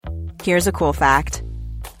Here's a cool fact.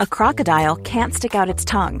 A crocodile can't stick out its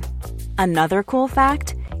tongue. Another cool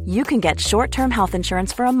fact, you can get short-term health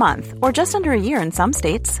insurance for a month or just under a year in some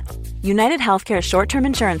states. United Healthcare short-term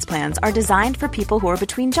insurance plans are designed for people who are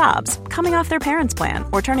between jobs, coming off their parents' plan,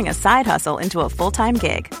 or turning a side hustle into a full-time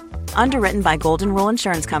gig. Underwritten by Golden Rule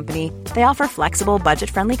Insurance Company, they offer flexible,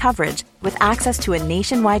 budget-friendly coverage with access to a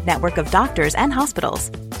nationwide network of doctors and hospitals.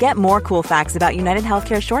 Get more cool facts about United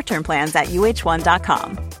Healthcare short-term plans at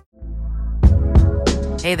uh1.com.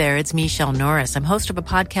 Hey there, it's Michelle Norris. I'm host of a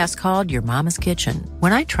podcast called Your Mama's Kitchen.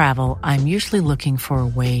 When I travel, I'm usually looking for a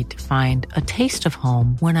way to find a taste of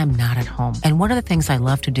home when I'm not at home. And one of the things I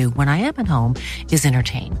love to do when I am at home is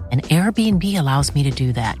entertain. And Airbnb allows me to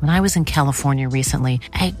do that. When I was in California recently,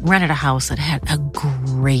 I rented a house that had a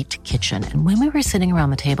great kitchen. And when we were sitting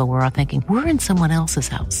around the table, we were all thinking, we're in someone else's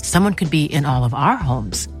house. Someone could be in all of our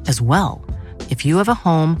homes as well. If you have a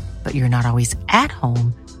home, but you're not always at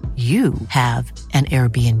home, you have an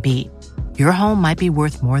Airbnb. Your home might be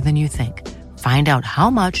worth more than you think. Find out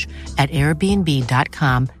how much at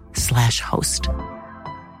airbnb.com/host.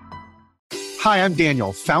 Hi, I'm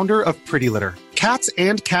Daniel, founder of Pretty Litter. Cats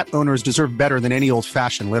and cat owners deserve better than any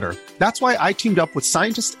old-fashioned litter. That's why I teamed up with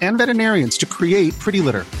scientists and veterinarians to create Pretty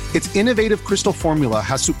Litter. Its innovative crystal formula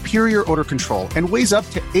has superior odor control and weighs up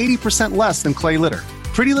to 80% less than clay litter.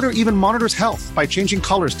 Pretty Litter even monitors health by changing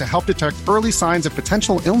colors to help detect early signs of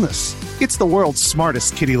potential illness. It's the world's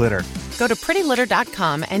smartest kitty litter. Go to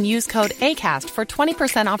prettylitter.com and use code ACAST for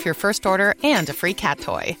 20% off your first order and a free cat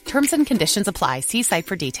toy. Terms and conditions apply. See site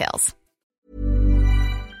for details.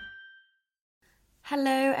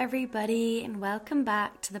 Hello everybody and welcome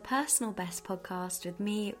back to the Personal Best podcast with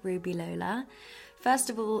me, Ruby Lola.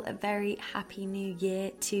 First of all, a very happy new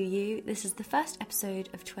year to you. This is the first episode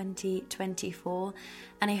of 2024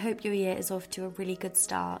 and I hope your year is off to a really good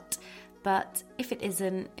start. But if it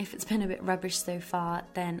isn't, if it's been a bit rubbish so far,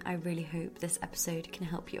 then I really hope this episode can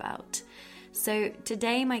help you out. So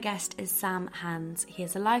today my guest is Sam Hans. He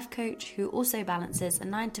is a life coach who also balances a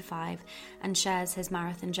 9-to-5 and shares his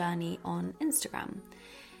marathon journey on Instagram.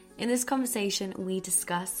 In this conversation, we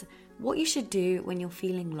discuss what you should do when you're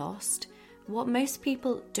feeling lost, what most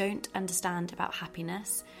people don't understand about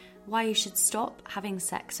happiness, why you should stop having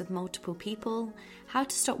sex with multiple people, how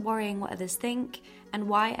to stop worrying what others think, and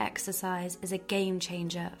why exercise is a game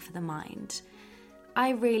changer for the mind. I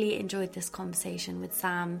really enjoyed this conversation with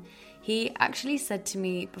Sam. He actually said to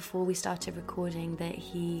me before we started recording that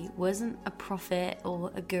he wasn't a prophet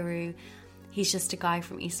or a guru. He's just a guy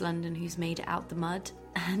from East London who's made it out the mud.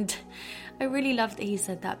 And I really love that he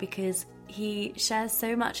said that because he shares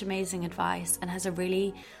so much amazing advice and has a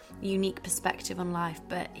really unique perspective on life,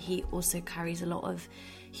 but he also carries a lot of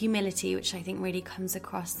humility, which I think really comes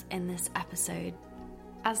across in this episode.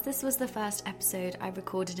 As this was the first episode I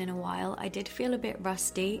recorded in a while, I did feel a bit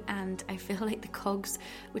rusty and I feel like the cogs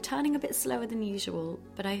were turning a bit slower than usual,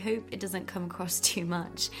 but I hope it doesn't come across too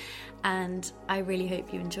much. And I really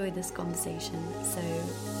hope you enjoyed this conversation. So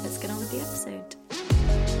let's get on with the episode.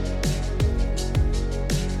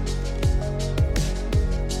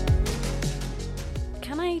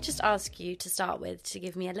 Can I just ask you to start with to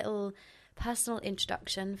give me a little personal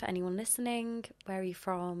introduction for anyone listening? Where are you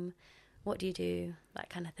from? What do you do?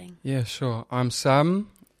 That kind of thing. Yeah, sure. I'm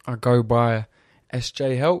Sam. I go by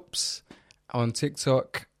SJ Helps on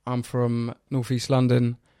TikTok. I'm from North East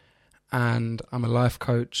London and I'm a life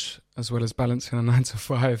coach as well as balancing a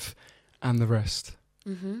 9-to-5 and the rest.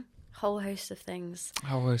 Mm-hmm. Whole host of things.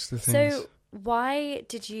 Whole host of things. So why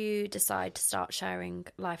did you decide to start sharing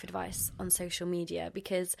life advice on social media?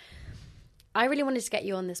 Because I really wanted to get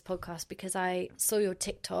you on this podcast because I saw your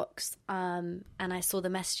TikToks and I saw the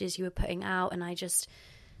messages you were putting out and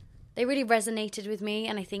they really resonated with me,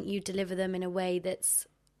 and I think you deliver them in a way that's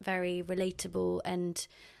very relatable and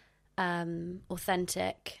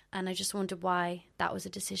authentic, and I just wondered why that was a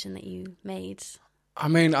decision that you made. I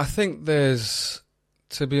mean, I think to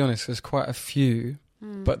be honest, there's quite a few,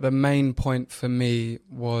 but the main point for me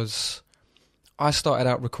was I started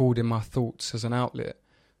out recording my thoughts as an outlet.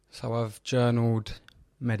 So I've journaled,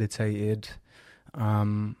 meditated,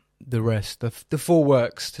 the rest, the full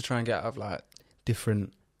works to try and get out of like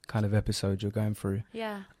different kind of episodes you're going through.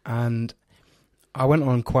 Yeah. And I went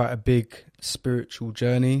on quite a big spiritual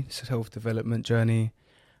journey, self-development journey.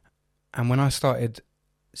 And when I started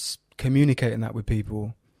communicating that with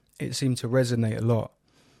people, it seemed to resonate a lot.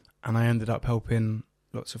 And I ended up helping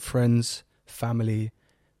lots of friends, family,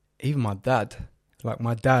 even my dad. Like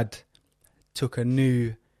my dad took a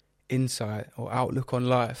new insight or outlook on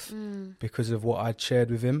life because of what I'd shared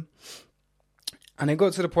with him. And it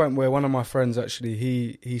got to the point where one of my friends actually,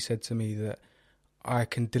 he said to me that I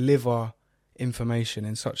can deliver information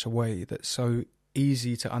in such a way that's so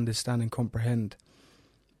easy to understand and comprehend,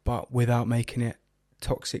 but without making it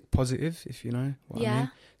toxic positive, if you know what I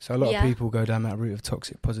mean. So a lot of people go down that route of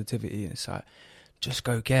toxic positivity, and it's like, just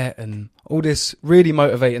go get, and all this really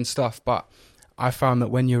motivating stuff. But I found that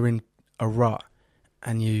when you're in a rut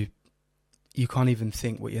and you can't even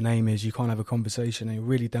think what your name is, you can't have a conversation, and you're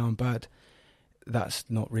really down bad, that's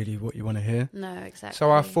not really what you want to hear. No, exactly.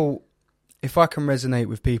 So I thought, if I can resonate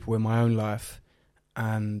with people in my own life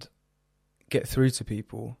and get through to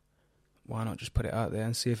people, why not just put it out there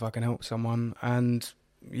and see if I can help someone? And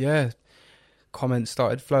yeah, comments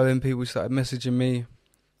started flowing, people started messaging me,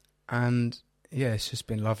 and yeah, it's just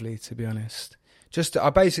been lovely, to be honest. I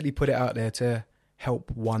basically put it out there to help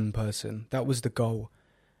one person. That was the goal,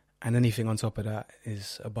 and anything on top of that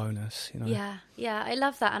is a bonus, you know. Yeah, I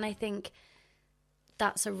love that, and I think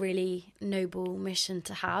that's a really noble mission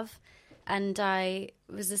to have. And I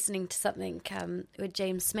was listening to something with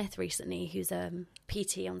James Smith recently, who's a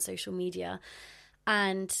PT on social media,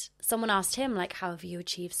 and someone asked him, like, how have you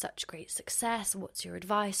achieved such great success? What's your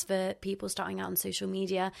advice for people starting out on social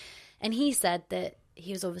media? And he said that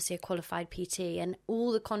he was obviously a qualified PT, and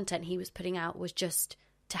all the content he was putting out was just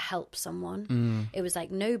to help someone. It was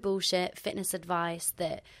like no bullshit fitness advice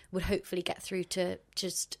that would hopefully get through to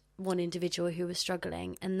just one individual who was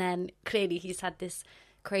struggling. And then clearly he's had this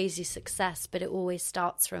crazy success, but it always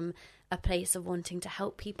starts from a place of wanting to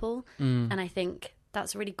help people. And I think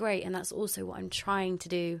that's really great, and that's also what I'm trying to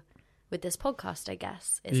do with this podcast, I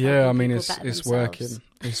guess. Yeah, I mean, it's working.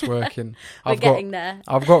 It's working. We're getting there.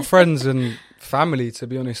 I've got friends and family, to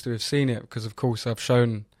be honest, who have seen it, because of course I've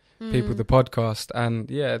shown people the podcast, and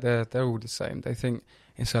yeah, they're all the same. They think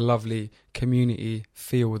it's a lovely community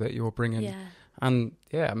feel that you're bringing. And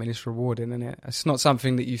yeah, I mean, it's rewarding, isn't it? It's not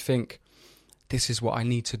something that you think, this is what I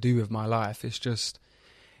need to do with my life. It's just,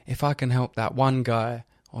 if I can help that one guy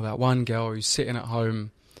or that one girl who's sitting at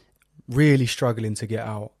home really struggling to get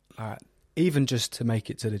out, like, even just to make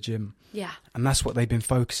it to the gym. Yeah. And that's what they've been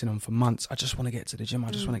focusing on for months. I just want to get to the gym.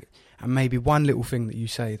 I just want to get... And maybe one little thing that you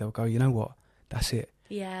say, they'll go, you know what? That's it.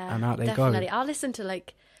 Yeah. And out they definitely. go. I'll listen to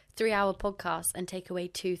like 3-hour podcasts and take away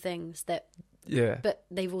 2 things that... Yeah. But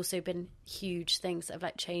they've also been huge things that have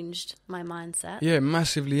like changed my mindset. Yeah,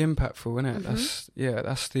 massively impactful, isn't it?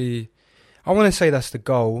 That's the... I want to say that's the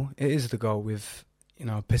goal. It is the goal, with, you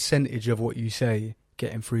know, a percentage of what you say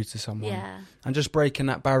getting through to someone. Yeah. And just breaking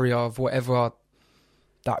that barrier of whatever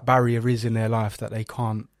that barrier is in their life that they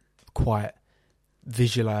can't quite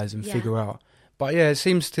visualize and figure out. But yeah, it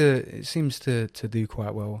seems to do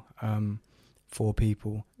quite well for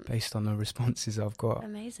people based on the responses I've got.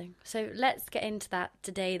 Amazing. So let's get into that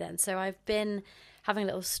today then. So I've been having a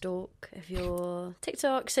little stalk of your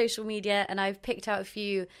TikTok, social media, and I've picked out a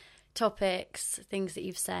few topics, things that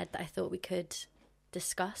you've said that I thought we could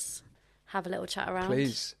discuss, have a little chat around.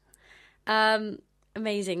 Please.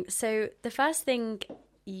 Amazing. So the first thing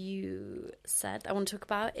you said I want to talk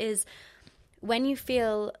about is, when you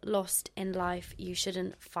feel lost in life, you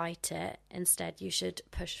shouldn't fight it. Instead, you should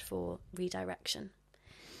push for redirection.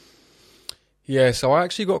 Yeah, so I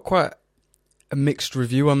actually got quite a mixed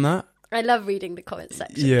review on that. I love reading the comment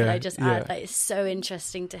section. Yeah, Can I just add that it's so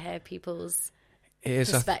interesting to hear people's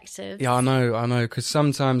perspectives. Yeah, I know, because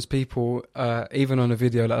sometimes people, even on a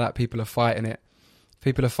video like that, people are fighting it.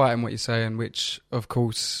 People are fighting what you're saying, which, of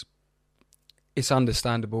course, it's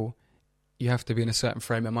understandable. You have to be in a certain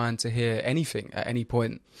frame of mind to hear anything at any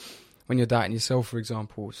point. When you're doubting yourself, for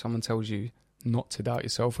example, someone tells you not to doubt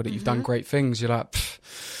yourself or that you've done great things, you're like,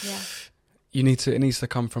 it needs to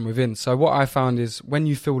come from within. So what I found is, when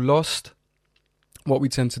you feel lost, what we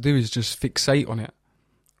tend to do is just fixate on it.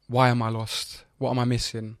 Why am I lost? What am I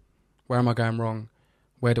missing? Where am I going wrong?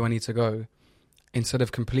 Where do I need to go? Instead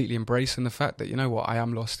of completely embracing the fact that, you know what, I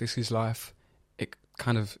am lost. This is life. It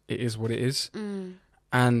is what it is.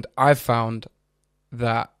 And I've found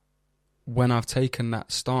that when I've taken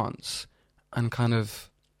that stance and kind of,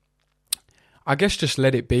 I guess, just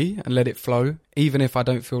let it be and let it flow, even if I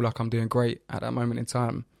don't feel like I'm doing great at that moment in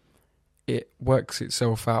time, it works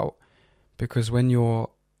itself out. Because when you're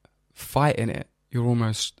fighting it, you're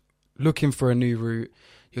almost looking for a new route.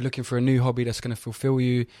 You're looking for a new hobby that's going to fulfill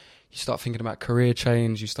you. You start thinking about career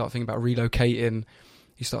change. You start thinking about relocating.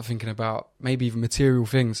 You start thinking about maybe even material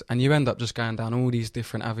things, and you end up just going down all these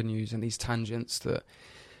different avenues and these tangents that,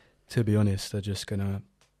 to be honest, are just going to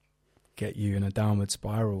get you in a downward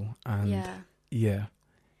spiral. And yeah.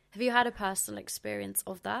 Have you had a personal experience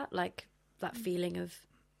of that? Like that feeling of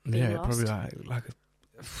being lost?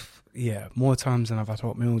 Probably more times than I've had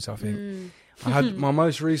hot meals, I think. I had my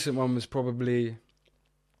most recent one was probably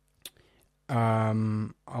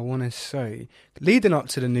I want to say, leading up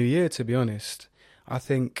to the new year, to be honest, I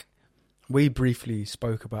think we briefly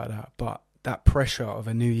spoke about that, but that pressure of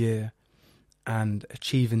a new year and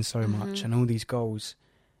achieving so much and all these goals,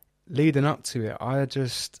 leading up to it, I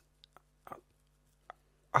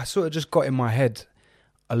sort of just got in my head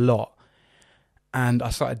a lot, and I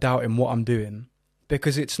started doubting what I'm doing,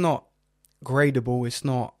 because it's not gradable, it's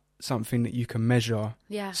not something that you can measure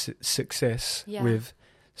success with.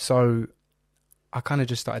 So I kind of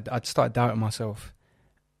just started doubting myself,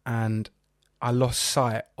 and I lost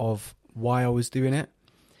sight of why I was doing it.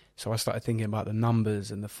 So I started thinking about the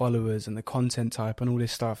numbers and the followers and the content type and all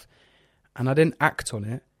this stuff, and I didn't act on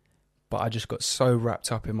it, but I just got so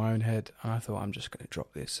wrapped up in my own head, and I thought, I'm just going to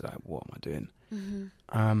drop this. Like, what am I doing?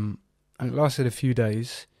 And it lasted a few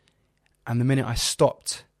days, and the minute I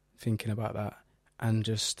stopped thinking about that and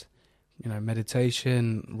just,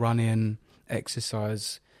 meditation, running,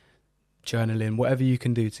 exercise, journaling, whatever you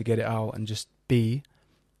can do to get it out and just be,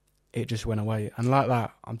 it just went away. And like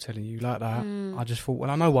that, I'm telling you, I just thought,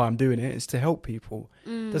 well, I know why I'm doing it. It's to help people.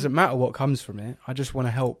 Doesn't matter what comes from it. I just want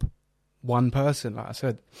to help one person, like I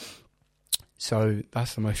said. So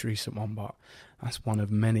that's the most recent one, but that's one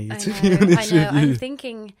of many, to be honest with you. I'm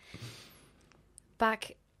thinking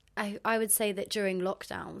back, I would say that during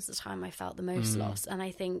lockdown was the time I felt the most lost. And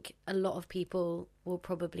I think a lot of people will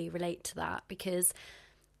probably relate to that, because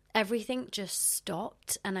everything just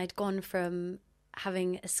stopped. And I'd gone from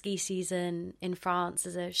having a ski season in France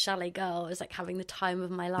as a chalet girl. It was like having the time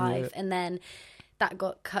of my life. Yeah. And then that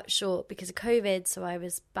got cut short because of COVID. So I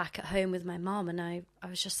was back at home with my mom, and I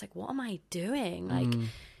was just like, what am I doing? Like,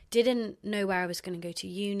 didn't know where I was going to go to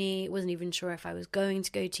uni. Wasn't even sure if I was going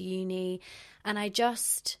to go to uni. And I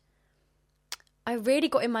really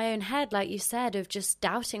got in my own head, like you said, of just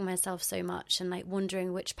doubting myself so much and like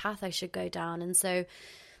wondering which path I should go down. And so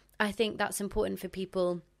I think that's important for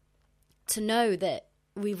people to know, that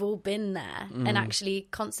we've all been there, and actually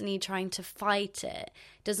constantly trying to fight it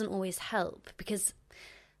doesn't always help. Because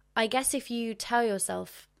I guess if you tell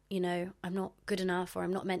yourself, I'm not good enough, or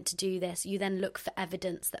I'm not meant to do this, you then look for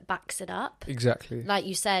evidence that backs it up. Exactly. Like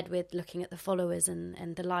you said, with looking at the followers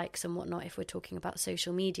and the likes and whatnot, if we're talking about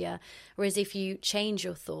social media. Whereas if you change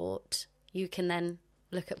your thought, you can then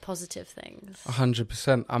look at positive things.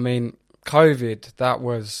 100%. I mean,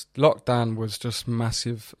 lockdown was just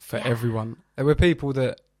massive for everyone. There were people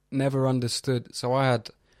that never understood. So I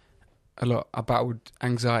battled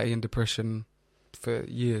anxiety and depression for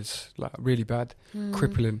years, like really bad,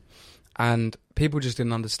 crippling. And people just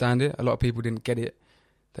didn't understand it. A lot of people didn't get it.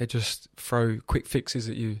 They just throw quick fixes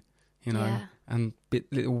at you, and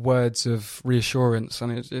little words of reassurance.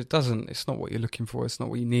 And it's not what you're looking for. It's not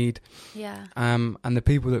what you need. Yeah. And the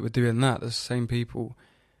people that were doing that, the same people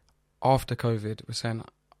after COVID were saying,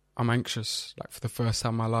 I'm anxious, like for the first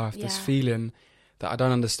time in my life. This feeling that I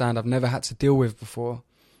don't understand, I've never had to deal with before.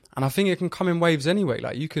 And I think it can come in waves anyway.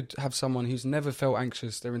 Like, you could have someone who's never felt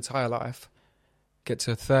anxious their entire life, get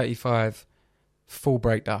to 35, full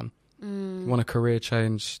breakdown, want a career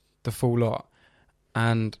change, the full lot.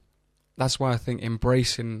 And that's why I think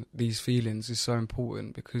embracing these feelings is so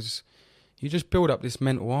important, because you just build up this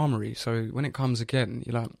mental armory. So when it comes again,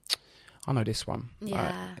 you're like, I know this one.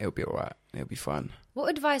 Yeah. It'll be all right. It'll be fun. What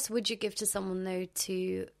advice would you give to someone, though,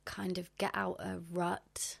 to kind of get out a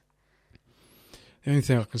rut? The only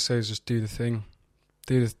thing I can say is just do the thing.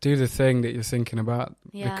 Do the thing that you're thinking about.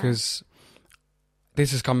 Yeah. Because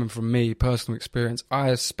this is coming from me, personal experience.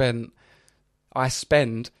 I spend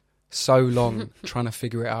so long trying to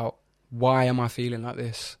figure it out. Why am I feeling like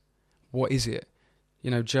this? What is it?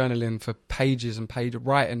 Journaling for pages and pages,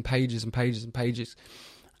 writing pages and pages and pages,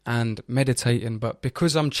 and meditating. But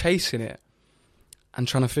because I'm chasing it and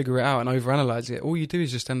trying to figure it out and overanalyze it, all you do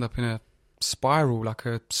is just end up in a spiral, like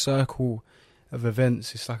a circle of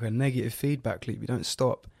events. It's like a negative feedback loop. You don't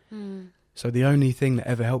stop. So the only thing that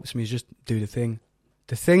ever helps me is just do the thing.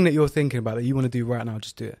 The thing that you're thinking about, that you want to do right now,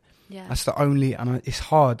 just do it. Yeah. That's the only, and it's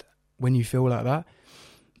hard when you feel like that,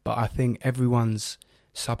 but I think everyone's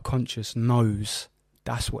subconscious knows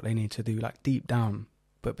that's what they need to do, like deep down.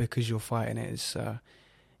 But because you're fighting it,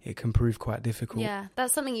 it can prove quite difficult. Yeah,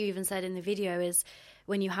 that's something you even said in the video, is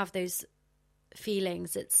when you have those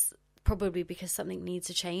feelings, it's probably because something needs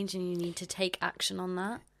to change and you need to take action on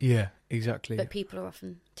that. Yeah, exactly. But people are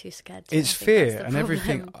often too scared to. It's fear and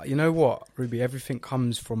everything. You know what, Ruby? Everything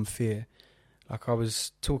comes from fear. Like, I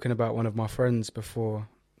was talking about one of my friends before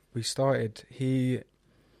we started. He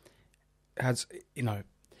has,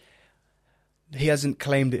 he hasn't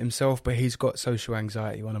claimed it himself, but he's got social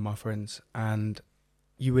anxiety, one of my friends, and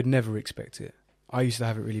you would never expect it. I used to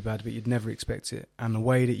have it really bad, but you'd never expect it. And the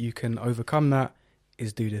way that you can overcome that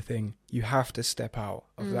is do the thing. You have to step out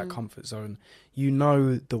of that comfort zone. You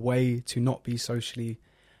know, the way to not be socially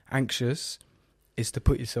anxious is to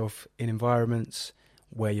put yourself in environments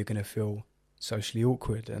where you're going to feel socially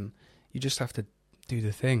awkward, and you just have to do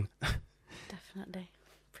the thing. Definitely.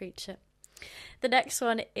 Preach it. The next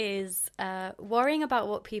one is worrying about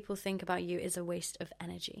what people think about you is a waste of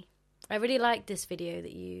energy. I really liked this video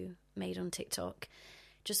that you made on TikTok.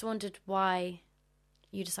 Just wondered why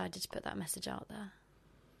you decided to put that message out there.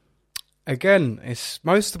 Again, it's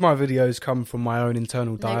most of my videos come from my own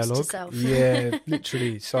internal dialogue. Notes to self. Yeah,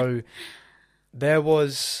 literally. So there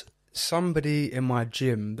was somebody in my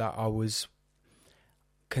gym that I was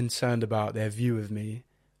concerned about their view of me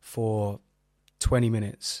for 20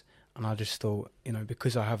 minutes. And I just thought, you know,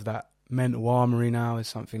 because I have that mental armory now, is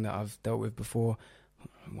something that I've dealt with before.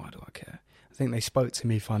 Why do I care? I think they spoke to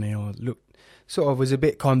me funny or looked, sort of was a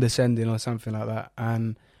bit condescending or something like that.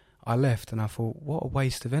 And I left and I thought, what a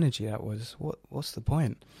waste of energy that was. What's the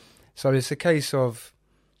point? So it's a case of,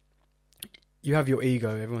 you have your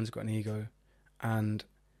ego, everyone's got an ego, and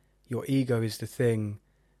your ego is the thing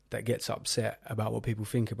that gets upset about what people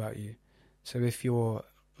think about you. So if you're,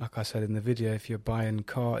 like I said in the video, if you're buying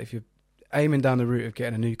car, if you're aiming down the route of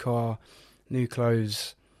getting a new car, new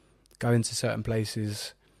clothes, going to certain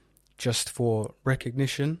places just for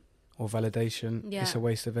recognition or validation, it's a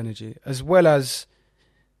waste of energy. As well as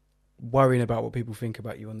worrying about what people think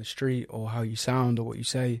about you on the street or how you sound or what you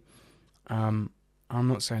say. I'm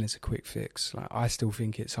not saying it's a quick fix. Like, I still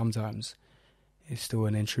think it sometimes. It's still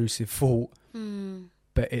an intrusive thought.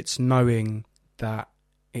 But it's knowing that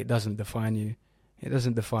it doesn't define you. It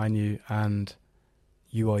doesn't define you, and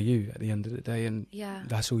you are you at the end of the day, and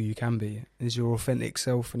that's all you can be, is your authentic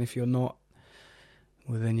self. And if you're not,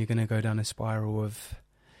 well, then you're going to go down a spiral of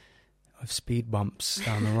speed bumps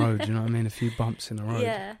down the road. You know what I mean? A few bumps in the road.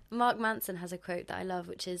 Yeah. Mark Manson has a quote that I love,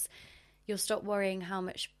 which is, "You'll stop worrying how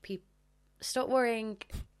much people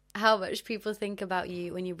think about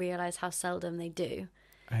you when you realise how seldom they do."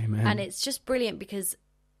 Amen. And it's just brilliant, because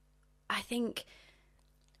I think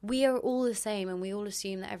we are all the same, and we all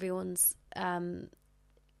assume that everyone's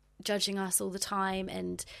judging us all the time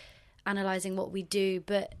and analysing what we do,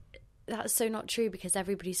 but that's so not true, because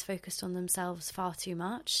everybody's focused on themselves far too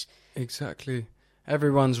much. Exactly.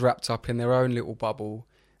 Everyone's wrapped up in their own little bubble,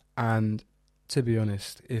 and to be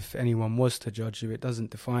honest, if anyone was to judge you, it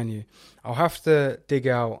doesn't define you. I'll have to dig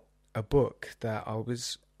out a book that I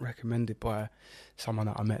was recommended by someone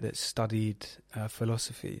that I met that studied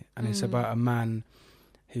philosophy, and it's about a man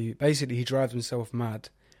who basically he drives himself mad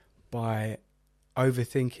by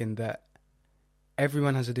overthinking that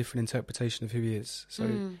everyone has a different interpretation of who he is.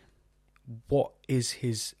 So what is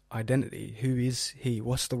his identity? Who is he?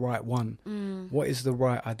 What's the right one? What is the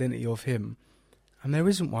right identity of him? And there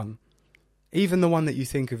isn't one. Even the one that you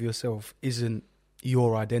think of yourself isn't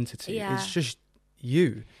your identity. It's just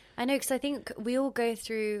you. I know, because I think we all go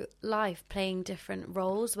through life playing different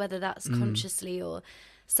roles, whether that's consciously or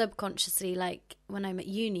subconsciously. Like when I'm at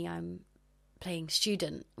uni, I'm playing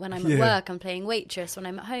student. When I'm at work, I'm playing waitress. When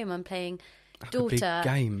I'm at home, I'm playing daughter,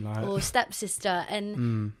 game, like, or stepsister.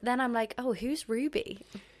 And then I'm like, oh, who's Ruby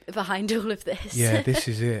behind all of this? Yeah, this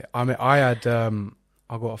is it. I mean, I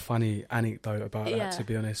got a funny anecdote about that, to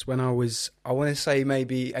be honest. When I want to say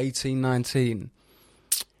maybe 18, 19,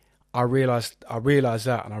 I realised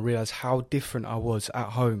that, and I realised how different I was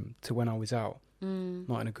at home to when I was out.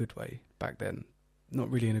 Not in a good way back then. Not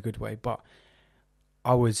really in a good way, but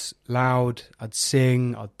I was loud. I'd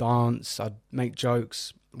sing, I'd dance, I'd make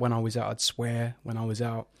jokes. When I was out, I'd swear when I was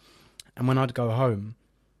out. And when I'd go home,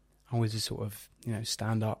 I was just sort of,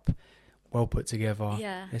 stand up, well put together.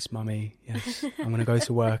 Yeah. Yes, mummy. Yes, I'm going to go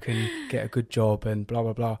to work and get a good job and blah,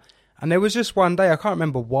 blah, blah. And there was just one day, I can't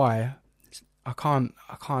remember why. I can't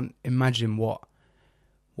imagine what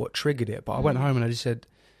triggered it. But I went home and I just said,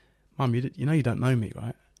 Mum, you don't know me,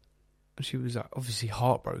 right? And she was obviously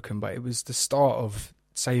heartbroken, but it was the start of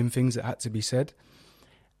saying things that had to be said.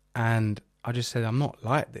 And I just said, I'm not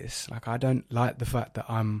like this. Like, I don't like the fact that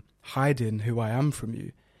I'm hiding who I am from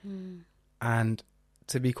you. And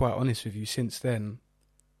to be quite honest with you, since then,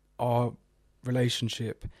 our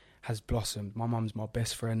relationship has blossomed. My mum's my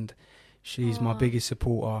best friend. She's my biggest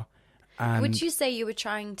supporter. And would you say you were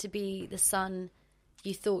trying to be the son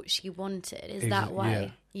you thought she wanted? Is that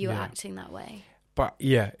why you were acting that way? But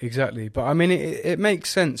yeah, exactly. But I mean, it makes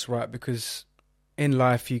sense, right? Because in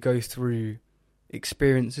life you go through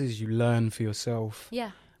experiences, you learn for yourself. Yeah,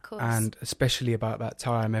 of course. And especially about that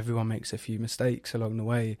time, everyone makes a few mistakes along the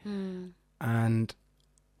way. And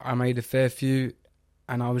I made a fair few,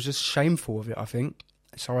 And I was just shameful of it, I think.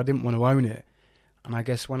 So I didn't want to own it. And I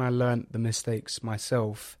guess when I learnt the mistakes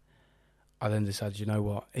myself, I then decided, you know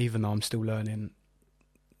what, even though I'm still learning,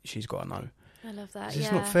 she's got to know. I love that.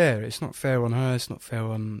 It's not fair. It's not fair on her.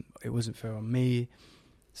 It wasn't fair on me.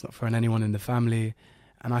 It's not fair on anyone in the family.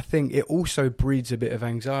 And I think it also breeds a bit of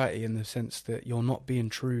anxiety in the sense that you're not being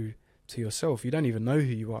true to yourself. You don't even know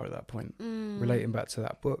who you are at that point. Relating back to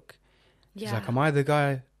that book. Yeah. It's like, am I the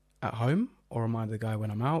guy at home? Or am I the guy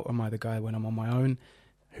when I'm out? Or am I the guy when I'm on my own?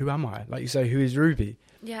 Who am I? Like you say, who is Ruby?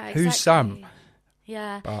 Yeah, exactly. Who's Sam?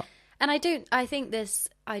 Yeah. But, and I think this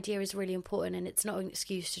idea is really important, and it's not an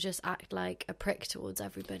excuse to just act like a prick towards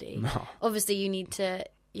everybody. No. Obviously, you need to,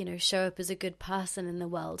 show up as a good person in the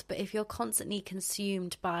world. But if you're constantly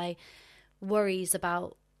consumed by worries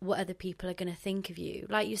about what other people are going to think of you,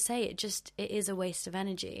 like you say, it is a waste of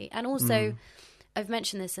energy. And also, I've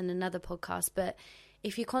mentioned this in another podcast, but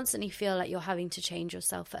if you constantly feel like you're having to change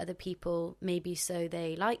yourself for other people, maybe so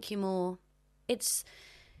they like you more, it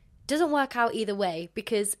doesn't work out either way,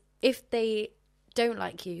 because if they don't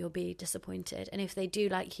like you, you'll be disappointed. And if they do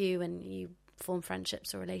like you and you form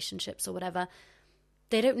friendships or relationships or whatever,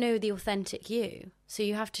 they don't know the authentic you. So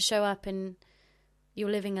you have to show up and you're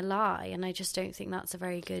living a lie. And I just don't think that's a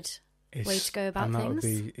very good way to go about things.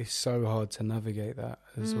 It's so hard to navigate that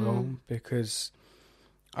as well, because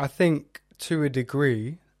I think to a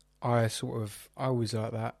degree, I was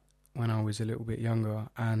like that when I was a little bit younger,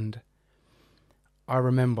 and I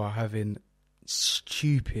remember having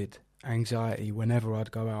stupid anxiety whenever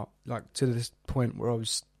I'd go out, like to this point where I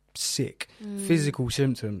was sick, physical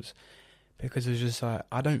symptoms, because it was just like,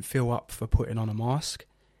 I don't feel up for putting on a mask,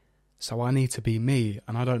 so I need to be me,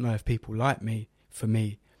 and I don't know if people like me for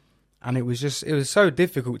me. And it was so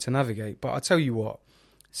difficult to navigate. But I tell you what,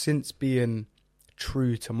 since being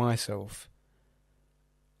true to myself,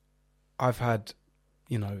 I've had,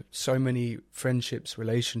 so many friendships,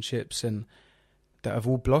 relationships, and that have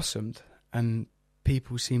all blossomed, and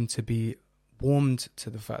people seem to be warmed to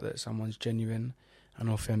the fact that someone's genuine and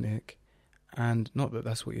authentic. And not that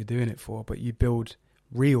that's what you're doing it for, but you build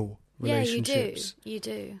real relationships. Yeah, you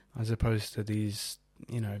do. As opposed to these,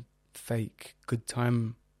 fake good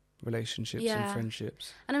time relationships and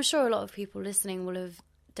friendships. And I'm sure a lot of people listening will have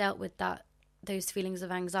dealt with those feelings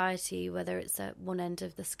of anxiety, whether it's at one end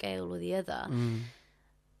of the scale or the other.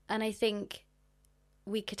 And I think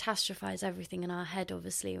we catastrophize everything in our head,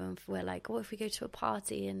 obviously, when we're like, what if we go to a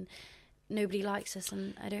party and nobody likes us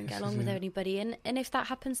and I don't get along with anybody? And if that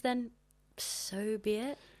happens, then so be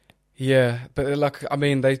it. Yeah, but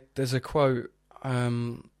there's a quote,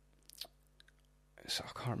 so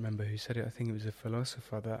I can't remember who said it, I think it was a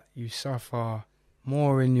philosopher, that you suffer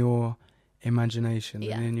more in your imagination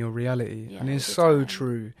than in your reality. And it's so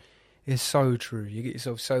true. It's so true. You get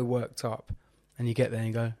yourself so worked up and you get there and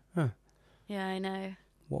you go, yeah, I know,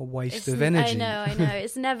 what a waste of energy. I know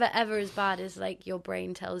it's never ever as bad as like your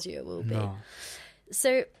brain tells you it will be. No.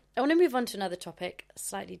 So I want to move on to another topic,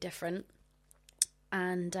 slightly different,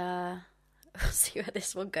 and we'll see where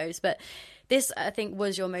this one goes. But this, I think,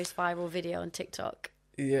 was your most viral video on TikTok.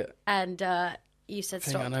 Yeah. And you said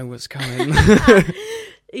stop. I know what's coming.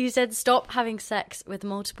 You said stop having sex with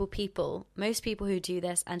multiple people. Most people who do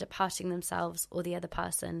this end up hurting themselves or the other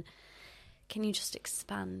person. Can you just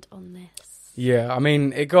expand on this? Yeah,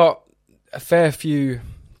 it got a fair few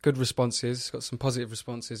good responses, got some positive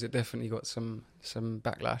responses. It definitely got some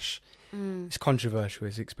backlash. It's controversial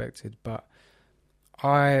as expected, but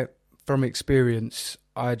from experience,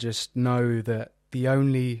 I just know that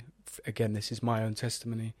again, this is my own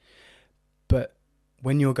testimony, but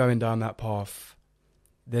when you're going down that path,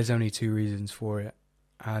 there's only two reasons for it,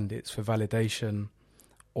 and it's for validation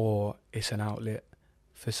or it's an outlet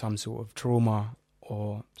for some sort of trauma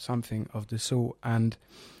or something of the sort. And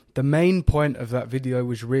the main point of that video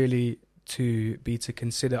was really to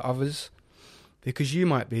consider others, because you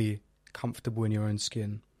might be comfortable in your own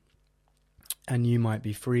skin and you might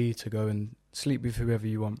be free to go and sleep with whoever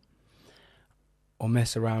you want or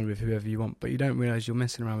mess around with whoever you want, but you don't realise you're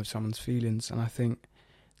messing around with someone's feelings. And I think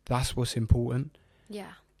that's what's important.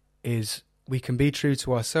 Yeah. Is we can be true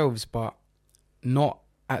to ourselves, but not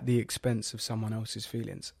at the expense of someone else's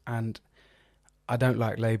feelings. And I don't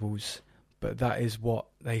like labels, but that is what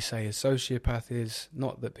they say a sociopath is.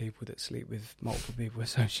 Not that people that sleep with multiple people are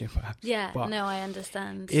sociopaths. Yeah, but no, I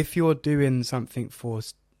understand. If you're doing something for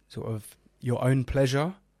sort of your own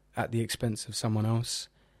pleasure at the expense of someone else,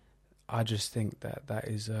 I just think that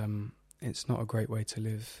is, it's not a great way to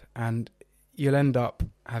live. And you'll end up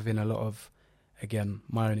having a lot of, again,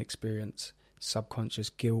 my own experience, subconscious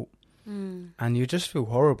guilt, and you just feel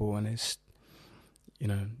horrible. And it's,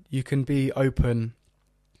 you can be open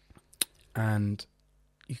and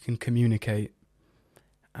you can communicate,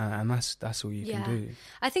 and that's all you can do.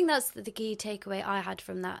 I think that's the key takeaway I had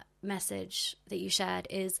from that message that you shared,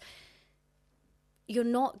 is you're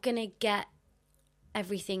not going to get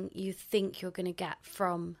everything you think you're going to get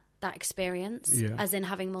from that experience, as in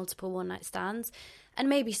having multiple one-night stands. And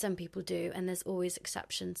maybe some people do, and there's always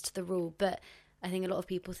exceptions to the rule, but I think a lot of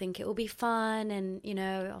people think it will be fun and, you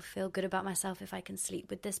know, I'll feel good about myself if I can sleep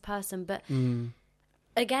with this person. But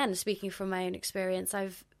again, speaking from my own experience,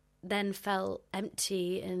 I've then felt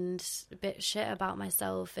empty and a bit shit about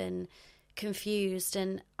myself and confused.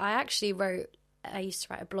 And I used to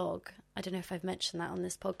write a blog. I don't know if I've mentioned that on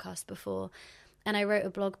this podcast before. And I wrote a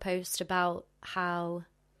blog post about how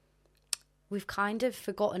we've kind of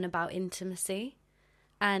forgotten about intimacy.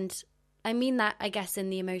 And I mean that, I guess,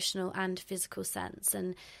 in the emotional and physical sense.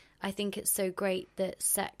 And I think it's so great that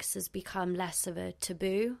sex has become less of a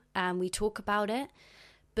taboo and we talk about it.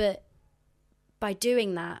 But by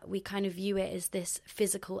doing that, we kind of view it as this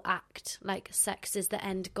physical act, like sex is the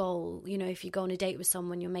end goal. You know, if you go on a date with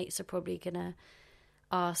someone, your mates are probably going to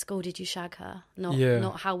ask, oh, did you shag her?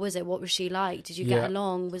 Not how was it? What was she like? Did you get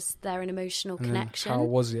along? Was there an emotional connection? How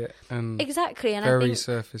was it? And exactly. And very I think,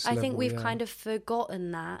 surface I level, think we've kind of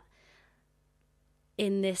forgotten that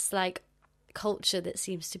in this like culture that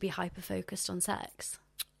seems to be hyper-focused on sex.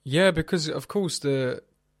 Yeah, because of course the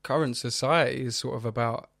current society is sort of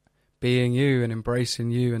about being you and embracing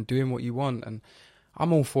you and doing what you want, and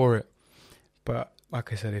I'm all for it. But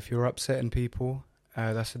like I said, if you're upsetting people,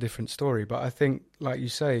 that's a different story. But I think, like you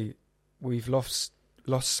say, we've lost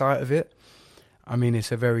sight of it. I mean,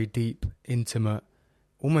 it's a very deep, intimate,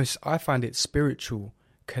 almost, I find it spiritual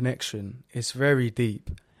connection. It's very deep.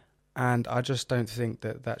 And I just don't think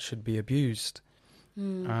that should be abused.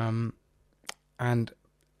 And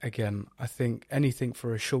again, I think anything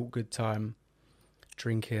for a short, good time,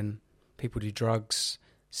 drinking, people do drugs,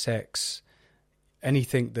 sex,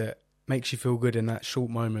 anything that makes you feel good in that short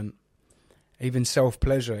moment, even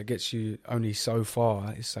self-pleasure gets you only so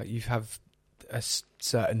far. It's like you have a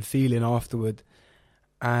certain feeling afterward,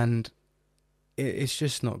 and it's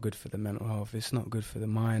just not good for the mental health. It's not good for the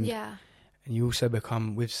mind. Yeah. And you also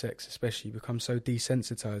become, with sex especially, you become so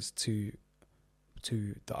desensitized to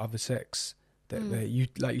the other sex that you,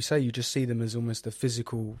 like you say, you just see them as almost a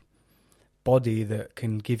physical body that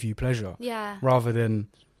can give you pleasure, rather than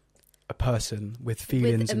a person with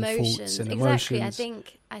feelings and thoughts and emotions. Exactly.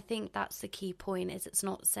 I think that's the key point. Is it's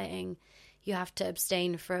not saying you have to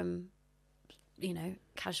abstain from, you know,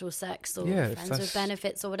 casual sex or friends with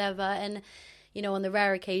benefits or whatever. And you know, on the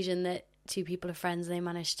rare occasion that two people are friends, they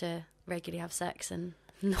manage to regularly have sex and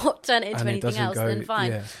not turn it into anything else, then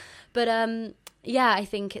fine. Yeah. But I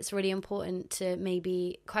think it's really important to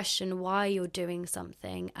maybe question why you're doing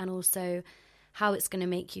something, and also how it's going to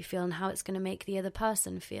make you feel and how it's going to make the other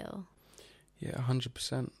person feel. Yeah,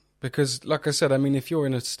 100%. Because, like I said, I mean, if you're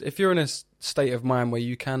in a state of mind where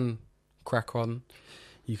you can crack on,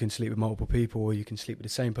 you can sleep with multiple people, or you can sleep with the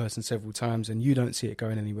same person several times, and you don't see it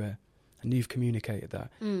going anywhere, and you've communicated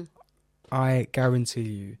that, I guarantee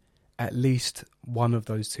you, at least one of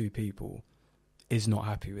those two people is not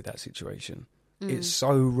happy with that situation. It's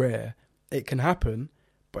so rare. It can happen,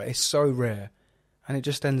 but it's so rare. And it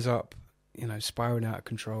just ends up, you know, spiraling out of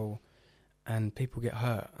control, and people get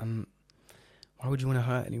hurt. And why would you want to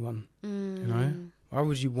hurt anyone? You know? Why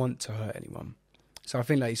would you want to hurt anyone? So I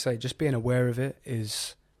think, like you say, just being aware of it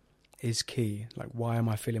is key. Like, why am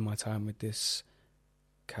I filling my time with this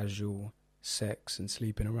casual sex and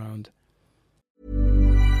sleeping around?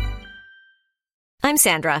 I'm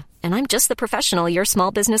Sandra, and I'm just the professional your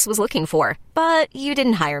small business was looking for. But you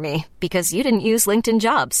didn't hire me because you didn't use LinkedIn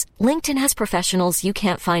Jobs. LinkedIn has professionals you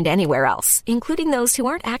can't find anywhere else, including those who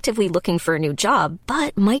aren't actively looking for a new job,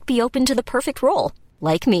 but might be open to the perfect role,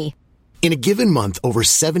 like me. In a given month, over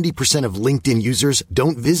 70% of LinkedIn users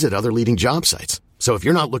don't visit other leading job sites. So if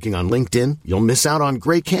you're not looking on LinkedIn, you'll miss out on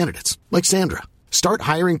great candidates, like Sandra. Start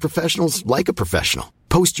hiring professionals like a professional.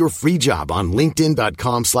 Post your free job on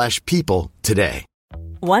linkedin.com/people today.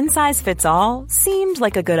 One size fits all seemed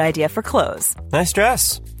like a good idea for clothes. Nice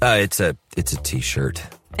dress. It's a t-shirt.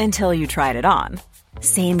 Until you tried it on.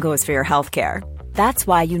 Same goes for your healthcare. That's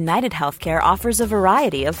why United Healthcare offers a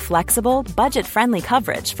variety of flexible, budget-friendly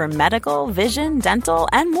coverage for medical, vision, dental,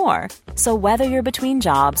 and more. So whether you're between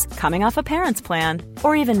jobs, coming off a parent's plan,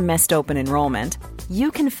 or even missed open enrollment,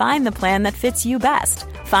 you can find the plan that fits you best.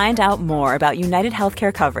 Find out more about United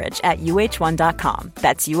Healthcare coverage at uh1.com.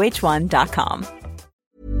 That's uh1.com.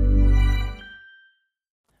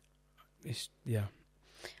 Yeah.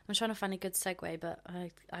 I'm trying to find a good segue, but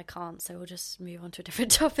I can't, so we'll just move on to a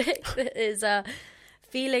different topic. That is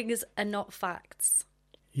feelings are not facts.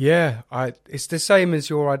 Yeah, it's the same as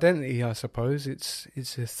your identity, I suppose. It's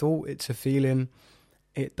a thought, it's a feeling.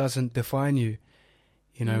 It doesn't define you.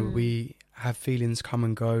 You know, we have feelings come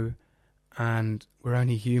and go, and we're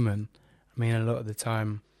only human. I mean, a lot of the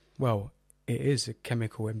time, well, it is a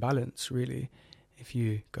chemical imbalance, really. If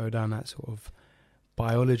you go down that sort of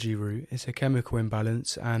biology route, it's a chemical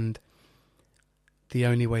imbalance, and the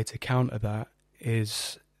only way to counter that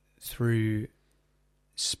is through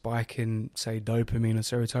spiking, say, dopamine or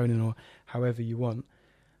serotonin or however you want.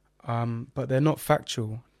 But they're not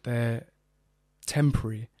factual. They're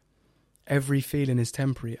temporary. Every feeling is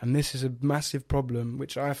temporary. And this is a massive problem,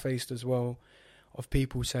 which I faced as well, of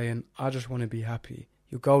people saying, I just want to be happy.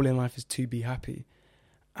 Your goal in life is to be happy.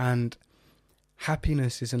 And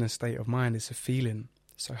happiness isn't a state of mind, it's a feeling.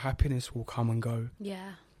 So happiness will come and go.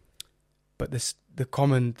 Yeah. But the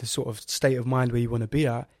sort of state of mind where you want to be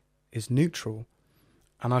at is neutral.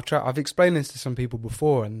 And I've explained this to some people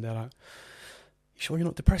before, and they're like, "You sure you're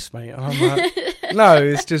not depressed, mate?" And I'm like, "No,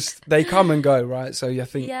 it's just they come and go, right?" So I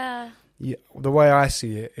think the way I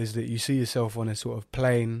see it is that you see yourself on a sort of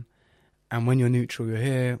plane, and when you're neutral, you're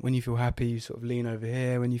here. When you feel happy, you sort of lean over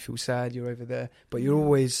here. When you feel sad, you're over there. But you're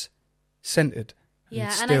always centered.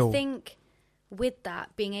 Yeah, and I think with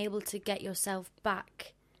that, being able to get yourself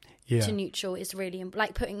back to neutral is really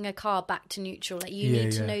like putting a car back to neutral. Like you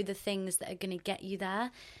need to know the things that are going to get you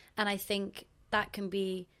there, and I think that can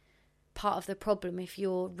be part of the problem if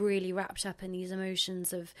you're really wrapped up in these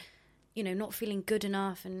emotions of, you know, not feeling good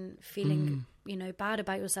enough and feeling you know, bad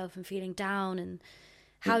about yourself and feeling down. And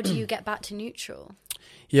how do you get back to neutral?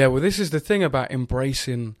 Yeah, well, this is the thing about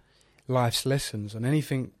embracing life's lessons and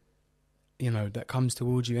anything, you know, that comes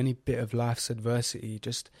towards you, any bit of life's adversity,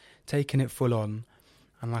 just taking it full on.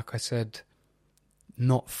 And like I said,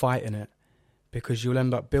 not fighting it, because you'll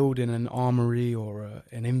end up building an armory or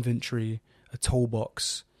an inventory, a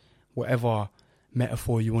toolbox, whatever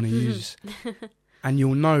metaphor you want to use. And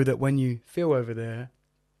you'll know that when you feel over there,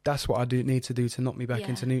 that's what I need to do to knock me back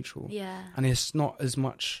into neutral. Yeah. And it's not as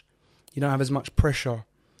much, you don't have as much pressure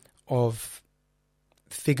of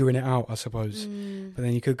figuring it out, I suppose. But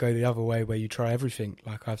then you could go the other way where you try everything,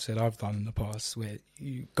 like I've said I've done in the past, where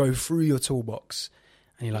you go through your toolbox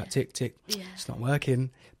and you're like, tick, tick, it's not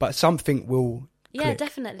working. But something will click. Yeah,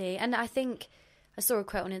 definitely. And I think I saw a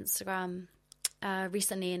quote on Instagram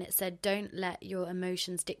recently, and it said, don't let your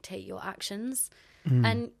emotions dictate your actions.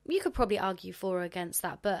 And you could probably argue for or against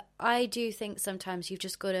that, but I do think sometimes you've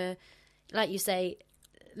just got to, like you say,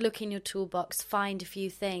 look in your toolbox, find a few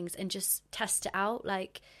things and just test it out.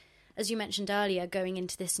 Like, as you mentioned earlier, going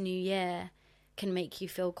into this new year can make you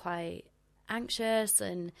feel quite anxious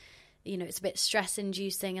and, you know, it's a bit stress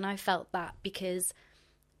inducing. And I felt that because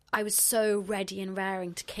I was so ready and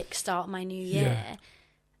raring to kickstart my new year,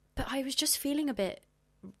 but I was just feeling a bit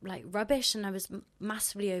like rubbish, and I was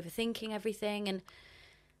massively overthinking everything, and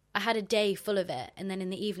I had a day full of it. And then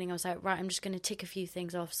in the evening I was like, right, I'm just going to tick a few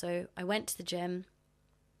things off. So I went to the gym,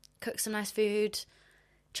 cooked some nice food,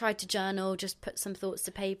 tried to journal, just put some thoughts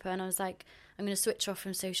to paper, and I was like, I'm going to switch off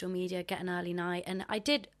from social media, get an early night. And I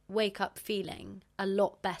did wake up feeling a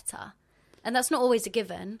lot better, and that's not always a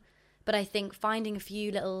given, but I think finding a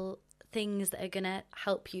few little things that are going to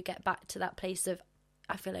help you get back to that place of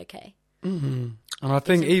I feel okay. And I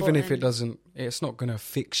think even if it doesn't, it's not going to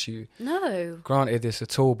fix you. No. Granted, it's a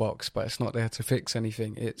toolbox, but it's not there to fix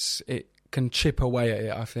anything. It can chip away at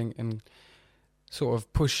it, I think, and sort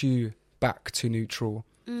of push you back to neutral.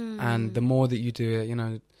 And the more that you do it, you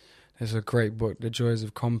know, there's a great book, The Joys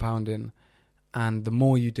of Compounding, and the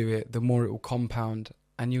more you do it, the more it will compound,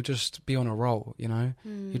 and you'll just be on a roll, you know?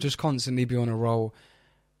 You'll just constantly be on a roll,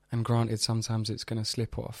 and granted, sometimes it's going to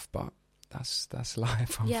slip off, but that's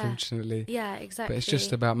life, unfortunately. Yeah, exactly. But it's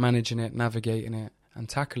just about managing it, navigating it, and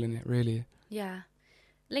tackling it, really. Yeah.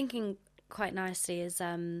 Linking quite nicely is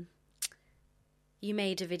you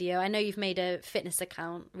made a video. I know you've made a fitness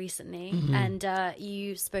account recently, and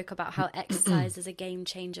you spoke about how exercise is a game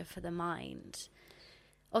changer for the mind.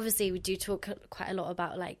 Obviously, we do talk quite a lot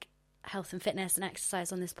about like health and fitness and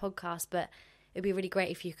exercise on this podcast, but it'd be really great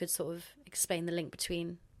if you could sort of explain the link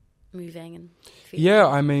between moving and feeling. Yeah,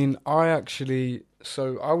 I mean, I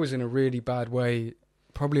was in a really bad way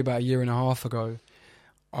probably about a year and a half ago.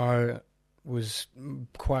 I was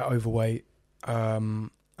quite overweight.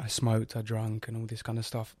 I smoked, I drank and all this kind of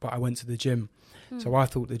stuff, but I went to the gym. So I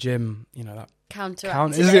thought the gym, you know, that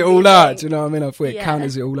counters it all out. Do you know what I mean? I thought it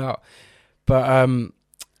counters it all out. But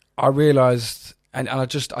I realised, and I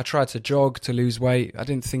tried to jog to lose weight. I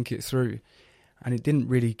didn't think it through, and it didn't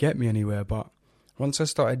really get me anywhere. But once I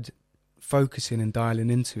started focusing and dialing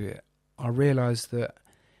into it, I realised that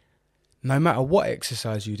no matter what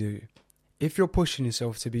exercise you do, if you're pushing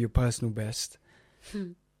yourself to be your personal best,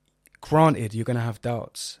 granted, you're going to have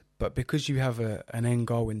doubts, but because you have an end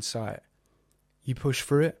goal in sight, you push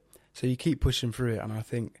through it. So you keep pushing through it, and I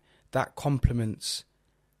think that complements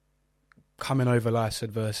coming over life's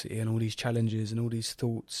adversity and all these challenges and all these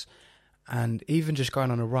thoughts, and even just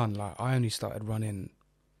going on a run. Like, I only started running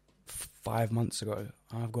 5 months ago.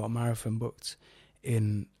 I've got a marathon booked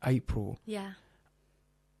in April. Yeah.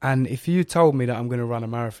 And if you told me that I'm going to run a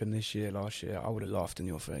marathon last year, I would have laughed in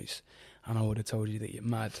your face, and I would have told you that you're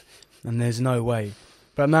mad, and there's no way.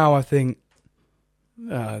 But now I think,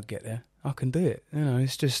 I'll get there. I can do it. You know,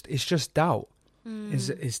 it's just doubt.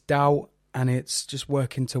 It's doubt, and it's just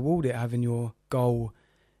working toward it, having your goal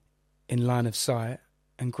in line of sight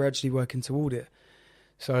and gradually working toward it.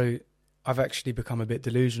 So I've actually become a bit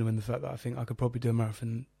delusional in the fact that I think I could probably do a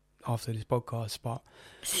marathon after this podcast, but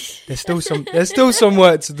there's still some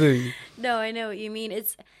work to do. No, I know what you mean.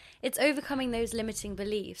 It's overcoming those limiting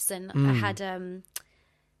beliefs. And I had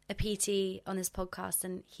a PT on this podcast,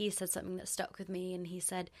 and he said something that stuck with me, and he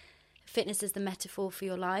said fitness is the metaphor for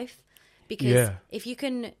your life, because if you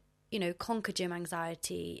can, you know, conquer gym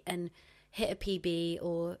anxiety and hit a PB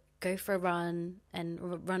or go for a run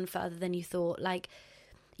and run further than you thought, like,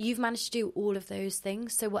 you've managed to do all of those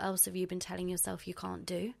things. So what else have you been telling yourself you can't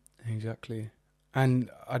do? Exactly. And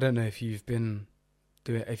I don't know if you've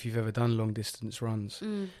ever done long distance runs.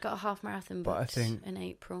 Got a half marathon booked in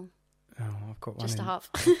April. Oh, I've got one. Just a half.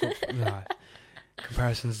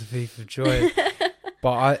 Comparisons the thief of joy.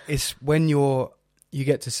 But it's when you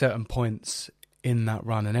get to certain points in that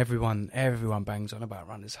run, and everyone bangs on about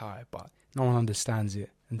runners high, but no one understands it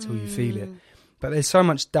until you feel it. But there's so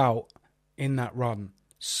much doubt in that run,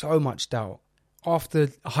 so much doubt. After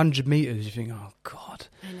 100 meters, you think, oh God,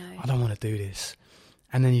 I don't want to do this.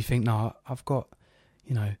 And then you think, no, I've got,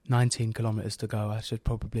 19 kilometers to go. I should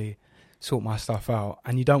probably sort my stuff out.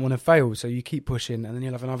 And you don't want to fail, so you keep pushing, and then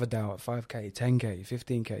you'll have another doubt, 5K, 10K,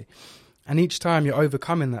 15K. And each time you're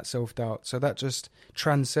overcoming that self-doubt, so that just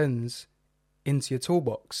transcends into your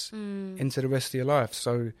toolbox, into the rest of your life.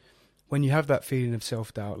 So when you have that feeling of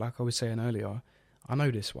self-doubt, like I was saying earlier, I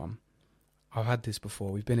know this one. I've had this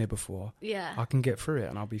before. We've been here before. Yeah. I can get through it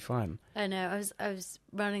and I'll be fine. I know. I was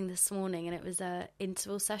running this morning, and it was a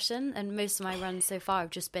interval session, and most of my runs so far have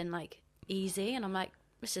just been like easy, and I'm like,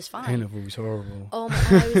 this is fine. Interval's horrible. Oh my,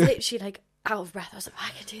 I was literally like out of breath. I was like, I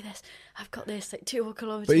can do this. I've got this, like 2 more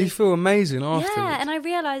kilometers. But you feel amazing afterwards. Yeah, and I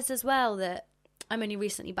realised as well that I'm only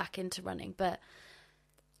recently back into running, but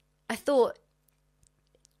I thought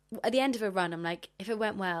at the end of a run, I'm like, if it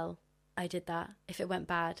went well, I did that. If it went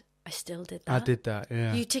bad, I still did that. I did that,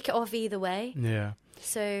 yeah. You tick it off either way. Yeah.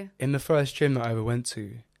 So in the first gym that I ever went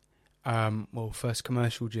to, first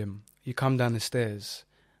commercial gym, you come down the stairs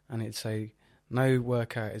and it'd say, no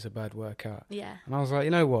workout is a bad workout. Yeah. And I was like,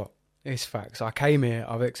 you know what? It's facts. I came here,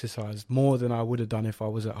 I've exercised more than I would have done if I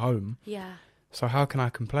was at home. Yeah. So how can I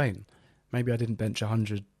complain? Maybe I didn't bench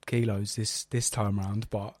 100 kilos this time round,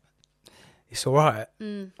 but it's all right.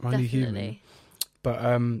 I'm only human.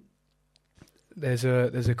 But there's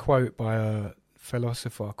a quote by a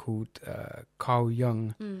philosopher called Carl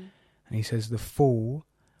Jung, and he says the fool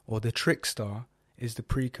or the trickster is the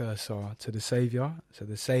precursor to the savior. So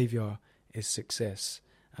the savior is success,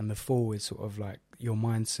 and the fool is sort of like your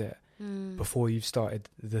mindset before you've started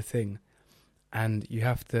the thing. And you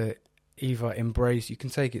have to either embrace, you can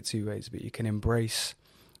take it two ways, but you can embrace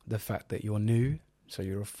the fact that you're new, so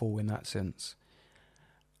you're a fool in that sense,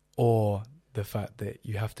 or the fact that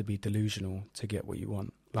you have to be delusional to get what you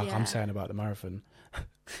want. Like I'm saying about the marathon.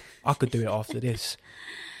 I could do it after this.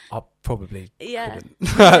 I probably couldn't.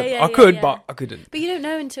 I could, but I couldn't. But you don't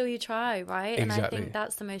know until you try, right? Exactly. And I think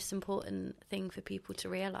that's the most important thing for people to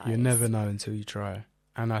realise. You never know until you try.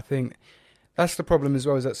 And I think that's the problem as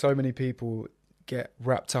well, is that so many people get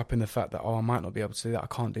wrapped up in the fact that, I might not be able to do that, I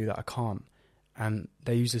can't do that, I can't. And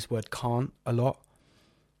they use this word can't a lot.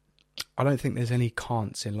 I don't think there's any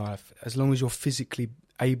can'ts in life. As long as you're physically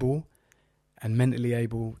able and mentally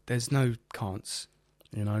able, there's no can'ts,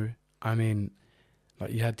 I mean,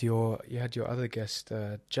 like you had your other guest,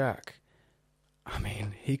 Jack. I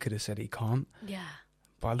mean, he could have said he can't. Yeah.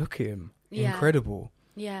 But look at him. Yeah. Incredible.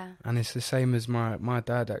 Yeah. And it's the same as my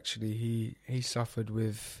dad, actually. He suffered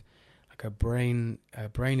with like a brain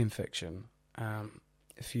infection a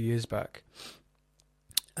few years back.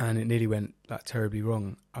 And it nearly went like terribly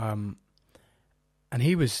wrong. And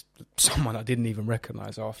he was someone I didn't even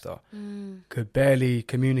recognise after. Could barely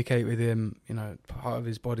communicate with him. Part of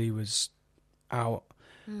his body was out.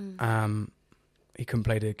 He couldn't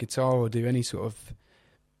play the guitar or do any sort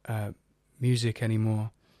of music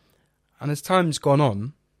anymore. And as time's gone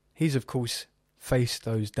on, he's of course faced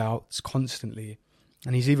those doubts constantly,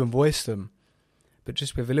 and he's even voiced them. But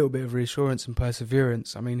just with a little bit of reassurance and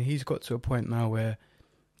perseverance, I mean, he's got to a point now where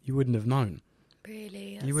you wouldn't have known.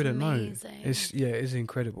 Really? You wouldn't know. It's It is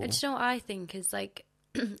incredible. And do you know what I think is like,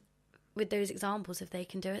 with those examples, if they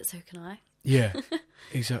can do it, so can I. Yeah,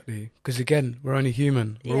 exactly. Because again, we're only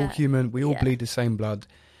human. We're all human. We all bleed the same blood.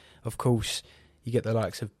 Of course, you get the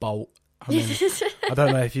likes of Bolt. I mean, I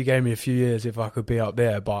don't know if you gave me a few years if I could be up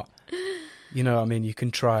there, but you know, I mean, you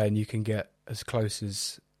can try and you can get as close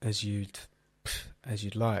as you'd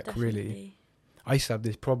like. Definitely. Really. I used to have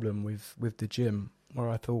this problem with the gym where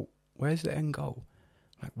I thought, where's the end goal?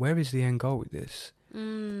 Like, where is the end goal with this?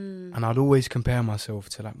 And I'd always compare myself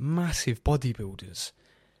to like massive bodybuilders.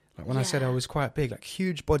 Like when I said I was quite big, like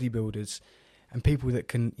huge bodybuilders and people that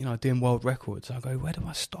can, you know, doing world records. I go, where do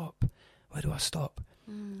I stop? Where do I stop?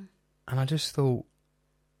 And I just thought,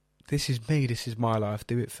 this is me, this is my life,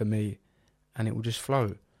 do it for me, and it will just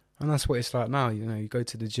flow. And that's what it's like now, you know, you go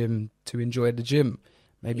to the gym to enjoy the gym.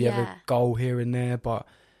 Maybe have a goal here and there, but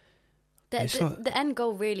the end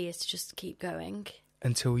goal really is to just keep going.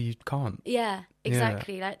 Until you can't. Yeah,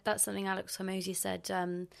 exactly. Yeah. Like that's something Alex Hormozi said,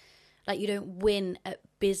 like you don't win at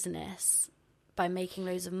business by making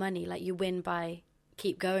loads of money, like you win by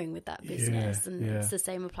keep going with that business. It's the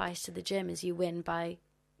same applies to the gym, as you win by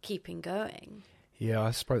keeping going. Yeah, I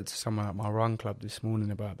spoke to someone at my run club this morning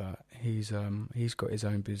about that. He's got his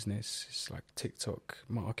own business. It's like TikTok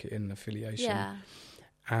marketing affiliation. Yeah.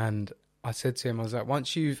 And I said to him, I was like,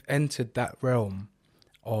 once you've entered that realm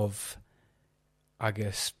of, I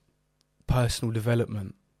guess, personal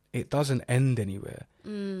development, it doesn't end anywhere.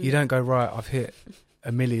 You don't go, right, I've hit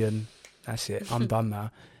 1 million, that's it, I'm done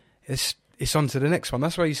now. It's on to the next one.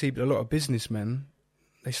 That's why you see a lot of businessmen,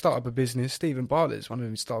 they start up a business. Stephen Bartlett's one of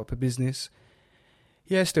them, started up a business.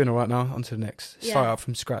 Yeah, it's doing all right now, on to the next. Start out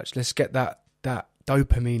from scratch. Let's get that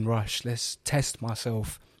dopamine rush. Let's test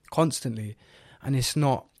myself constantly. And it's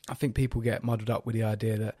not, I think people get muddled up with the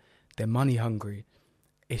idea that they're money hungry.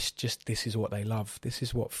 It's just, this is what they love. This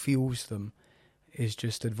is what fuels them, is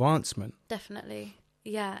just advancement. Definitely.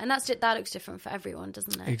 Yeah, and that looks different for everyone,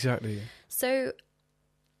 doesn't it? Exactly. So,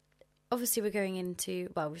 obviously we're going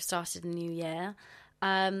into, we've started a new year.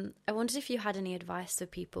 I wondered if you had any advice for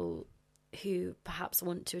people who perhaps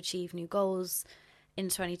want to achieve new goals in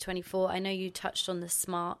 2024. I know you touched on the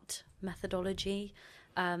SMART methodology.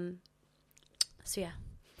 So, yeah,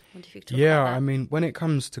 I wonder if you could talk about that. I mean, when it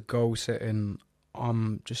comes to goal setting,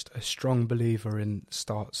 I'm just a strong believer in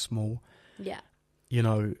start small. Yeah. You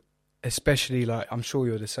know, especially like, I'm sure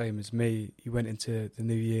you're the same as me. You went into the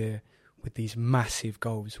new year with these massive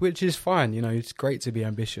goals, which is fine. You know, it's great to be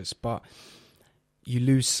ambitious, but you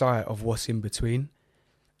lose sight of what's in between.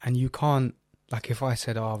 And you can't, like if I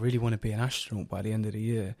said, I really want to be an astronaut by the end of the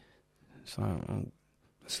year, it's like,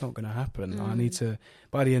 it's not going to happen. I need to,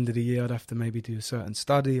 by the end of the year, I'd have to maybe do a certain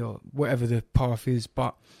study or whatever the path is,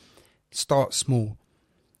 but start small.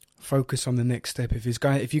 Focus on the next step.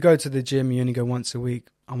 If you go to the gym, you only go once a week,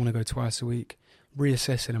 I want to go twice a week.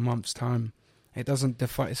 Reassess in a month's time. It doesn't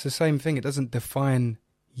define, it's the same thing. It doesn't define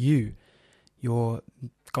you. Your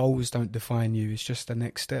goals don't define you. It's just the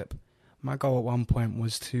next step. My goal at one point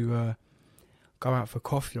was to go out for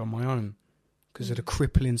coffee on my own because of the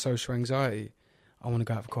crippling social anxiety. I want to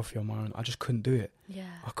go out for coffee on my own. I just couldn't do it. Yeah.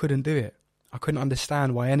 I couldn't do it. I couldn't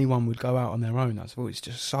understand why anyone would go out on their own. I thought it's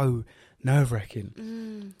just so nerve-wracking.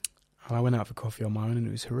 And I went out for coffee on my own and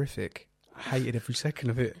it was horrific. I hated every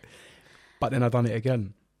second of it. But then I done it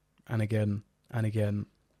again and again and again.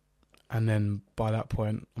 And then by that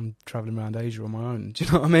point, I'm travelling around Asia on my own. Do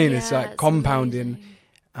you know what I mean? Yeah, it's like compounding. Amazing.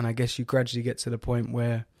 And I guess you gradually get to the point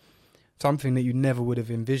where something that you never would have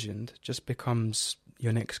envisioned just becomes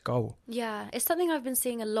your next goal. Yeah, it's something I've been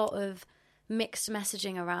seeing a lot of mixed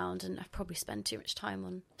messaging around, and I've probably spent too much time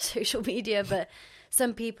on social media, but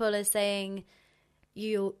some people are saying,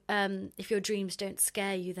 if your dreams don't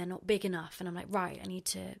scare you, they're not big enough. And I'm like, right, I need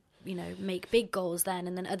to, make big goals then.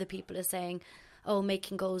 And then other people are saying, oh,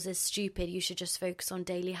 making goals is stupid. You should just focus on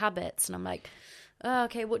daily habits. And I'm like, oh,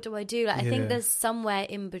 okay, what do I do? Like, I think there's somewhere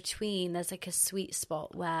in between. There's like a sweet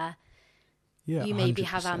spot where you maybe 100%.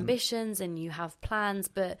 Have ambitions and you have plans,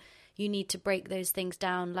 but you need to break those things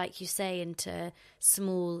down, like you say, into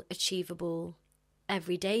small, achievable,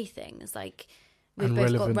 everyday things. Like we've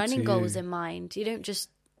both got running goals in mind. You don't just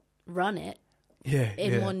run it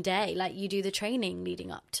in one day. Like you do the training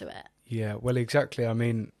leading up to it. Yeah, well, exactly. I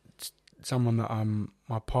mean, someone that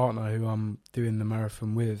my partner who I'm doing the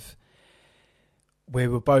marathon with, we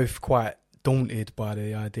were both quite daunted by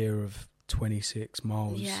the idea of 26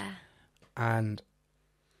 miles. Yeah. And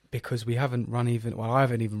because I haven't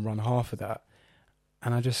even run half of that.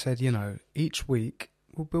 And I just said, each week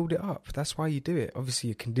we'll build it up. That's why you do it. Obviously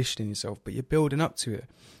you're conditioning yourself, but you're building up to it.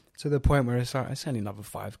 To the point where it's like, it's only another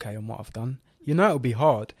 5k on what I've done. It'll be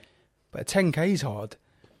hard, but a 10k is hard.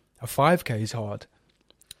 A 5k is hard,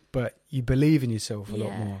 but you believe in yourself a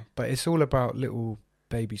lot more. But it's all about little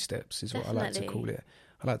baby steps is Definitely. what I like to call it.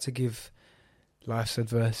 I like to give life's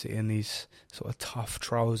adversity and these sort of tough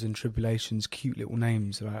trials and tribulations cute little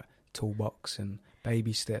names like toolbox and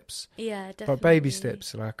baby steps. Yeah, definitely. But baby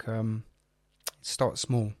steps, like start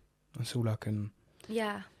small. That's all I can.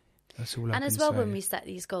 Yeah. That's all I can say. And as well, when we set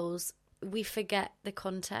these goals, we forget the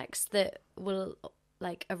context that will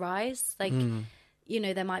arise.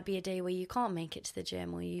 There might be a day where you can't make it to the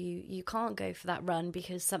gym, or you can't go for that run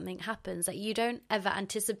because something happens. Like, you don't ever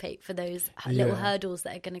anticipate for those little hurdles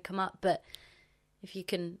that are going to come up. But if you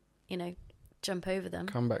can, jump over them,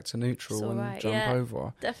 come back to neutral and jump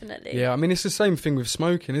over. Definitely. Yeah, I mean, it's the same thing with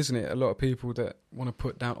smoking, isn't it? A lot of people that want to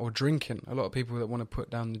put down, or drinking, a lot of people that want to put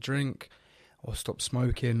down the drink or stop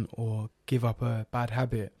smoking or give up a bad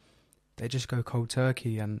habit, they just go cold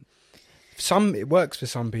turkey. And it works for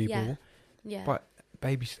some people, but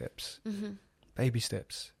baby steps. Mm-hmm. Baby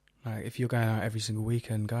steps. Like, if you're going out every single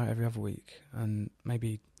weekend, go out every other week, and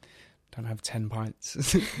maybe don't have 10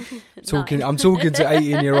 pints. I'm talking to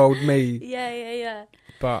 18-year-old me. Yeah.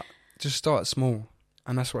 But just start small,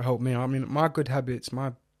 and that's what helped me. I mean, my good habits,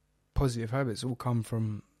 my positive habits, all come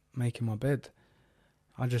from making my bed.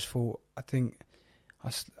 I just thought, I can't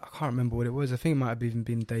remember what it was. I think it might have even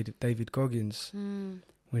been David Goggins.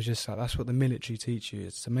 It was just like, that's what the military teach you,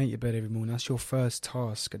 is to make your bed every morning. That's your first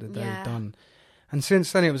task of the day done. And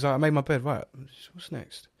since then, it was like, I made my bed, right, what's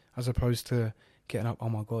next? As opposed to getting up, oh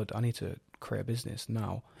my God, I need to create a business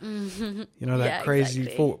now. That crazy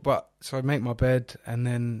thought. But so I make my bed, and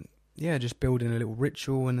then, just building a little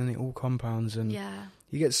ritual, and then it all compounds, and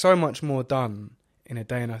you get so much more done in a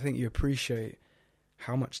day. And I think you appreciate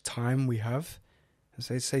how much time we have. As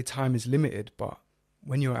they say, time is limited, but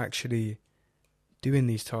when you're actually doing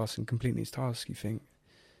these tasks and completing these tasks, you think,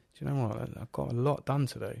 do you know what, I've got a lot done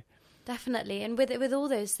today. Definitely. And with all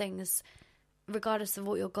those things, regardless of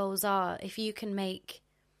what your goals are, if you can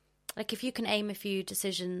aim a few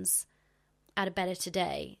decisions at a better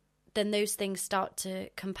today, then those things start to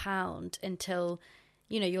compound until,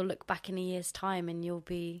 you'll look back in a year's time and you'll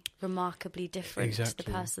be remarkably different to the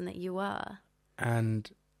person that you were. And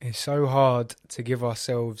it's so hard to give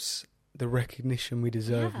ourselves the recognition we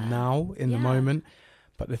deserve now in the moment.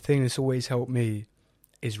 But the thing that's always helped me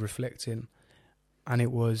is reflecting. And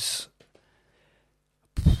it was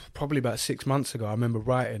probably about 6 months ago, I remember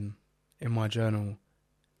writing in my journal.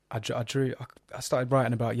 I started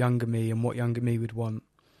writing about younger me and what younger me would want.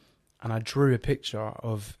 And I drew a picture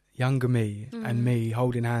of younger me and me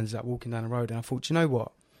holding hands, like walking down the road. And I thought, you know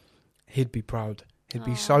what? He'd be proud. He'd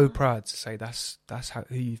be so proud to say that's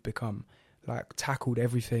who you've become. Like, tackled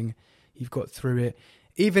everything. You've got through it.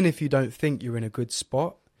 Even if you don't think you're in a good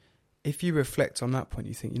spot, if you reflect on that point,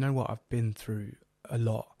 you think, you know what? I've been through a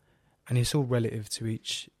lot. And it's all relative to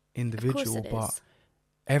each individual, but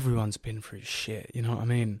everyone's been through shit, you know what I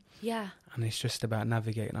mean? Yeah. And it's just about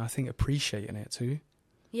navigating, I think, appreciating it too.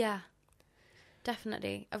 Yeah,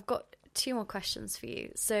 definitely. I've got 2 more questions for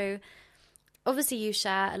you. So, obviously you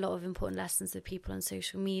share a lot of important lessons with people on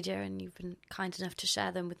social media, and you've been kind enough to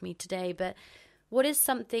share them with me today, but what is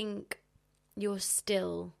something you're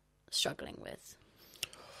still struggling with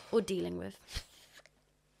or dealing with?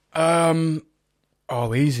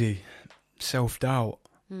 Easy. Self-doubt.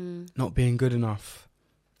 Not being good enough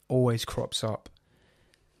always crops up.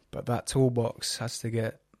 But that toolbox has to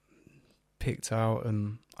get picked out,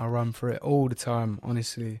 and I run for it all the time,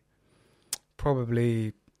 honestly.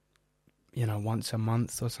 Probably, once a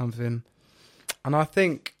month or something. And I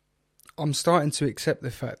think I'm starting to accept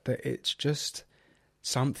the fact that it's just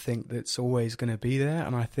something that's always going to be there.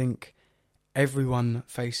 And I think everyone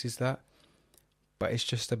faces that. But it's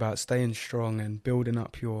just about staying strong and building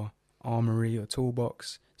up your armory, your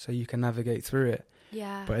toolbox, so you can navigate through it.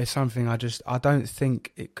 Yeah. But it's something I don't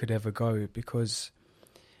think it could ever go, because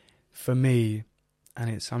for me, and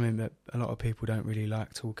it's something that a lot of people don't really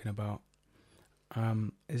like talking about,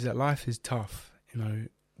 is that life is tough.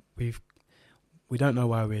 We don't know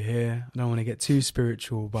why we're here. I don't want to get too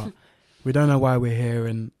spiritual, but we don't know why we're here,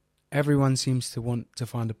 and everyone seems to want to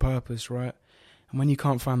find a purpose, right? And when you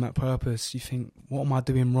can't find that purpose, you think, what am I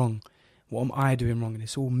doing wrong? What am I doing wrong? And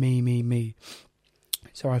it's all me.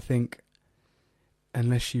 So I think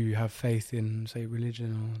unless you have faith in, say,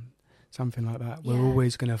 religion or something like that, we're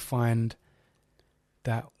always going to find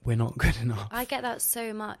that we're not good enough. I get that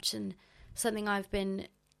so much, and something I've been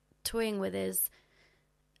toying with is,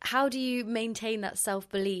 how do you maintain that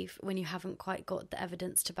self-belief when you haven't quite got the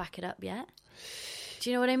evidence to back it up yet? Do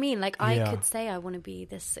you know what I mean? Like, I could say I want to be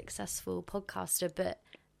this successful podcaster, but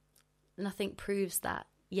nothing proves that.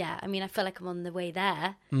 Yeah, I mean, I feel like I'm on the way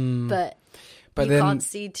there, but you can't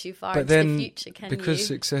see too far into the future, can you? Because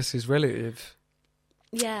success is relative.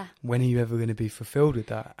 Yeah. When are you ever going to be fulfilled with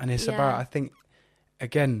that? And it's about, I think,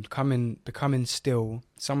 again, becoming still.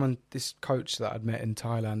 This coach that I'd met in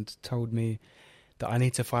Thailand told me that I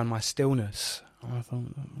need to find my stillness. And I thought,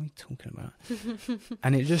 what are you talking about?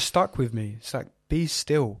 And it just stuck with me. It's like, be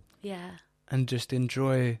still. Yeah. And just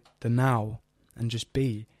enjoy the now and just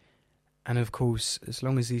be. And of course, as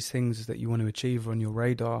long as these things that you want to achieve are on your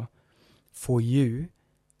radar for you,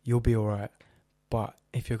 you'll be all right. But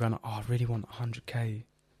if you're going, I really want 100k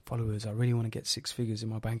followers, I really want to get 6 figures in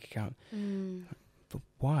my bank account. But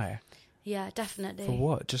why? Yeah, definitely. For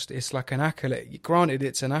what? It's like an accolade. Granted,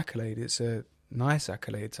 it's an accolade. It's a nice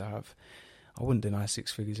accolade to have. I wouldn't deny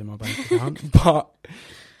 6 figures in my bank account, but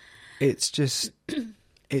it's just,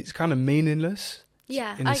 it's kind of meaningless.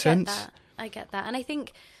 Yeah, in a sense. I get that. And I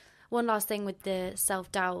think one last thing with the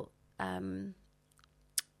self-doubt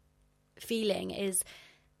feeling is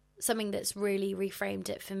something that's really reframed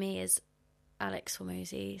it for me is Alex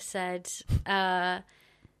Hormozi said,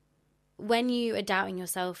 when you are doubting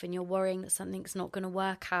yourself and you're worrying that something's not going to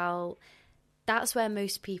work out, that's where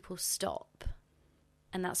most people stop.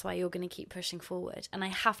 And that's why you're going to keep pushing forward. And I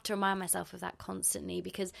have to remind myself of that constantly,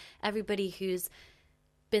 because everybody who's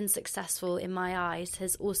been successful in my eyes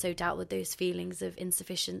has also dealt with those feelings of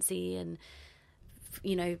insufficiency and,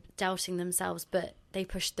 you know, doubting themselves, but they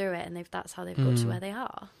pushed through it, and that's how they've got to where they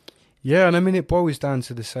are. Yeah, and I mean, it boils down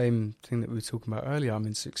to the same thing that we were talking about earlier. I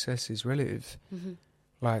mean, success is relative.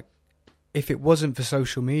 Like, if it wasn't for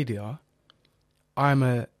social media, I'm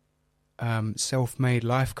a self-made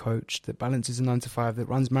life coach that balances a 9-to-5, that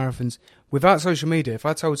runs marathons. Without social media, if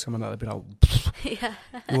I told someone that, they'd be like,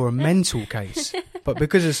 you're a mental case. But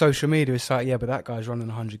because of social media, it's like, yeah, but that guy's running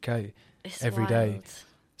 100k every day.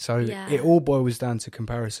 So it all boils down to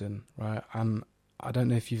comparison, right? And I don't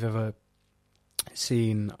know if you've ever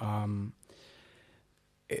seen, I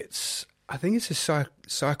think it's a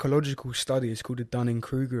psychological study. It's called the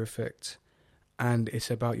Dunning-Kruger effect. And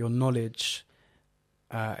it's about your knowledge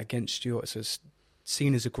against your, so it's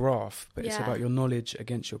seen as a graph, but it's about your knowledge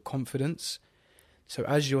against your confidence. So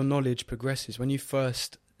as your knowledge progresses, when you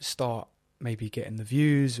first start maybe getting the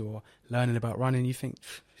views or learning about running, you think,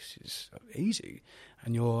 this is easy,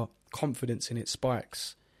 and your confidence in it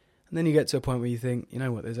spikes. And then you get to a point where you think, you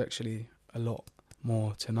know what, there's actually a lot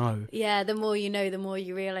more to know. Yeah, the more you know, the more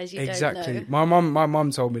you realise you don't know. My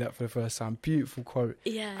mum told me that for the first time. Beautiful quote.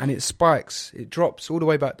 Yeah. And it spikes, it drops all the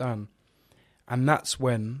way back down. And that's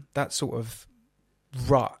when, that sort of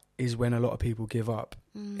rut is when a lot of people give up.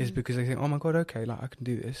 Is because they think, oh my God, okay, like I can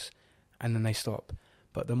do this. And then they stop.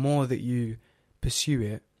 But the more that you pursue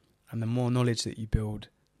it and the more knowledge that you build,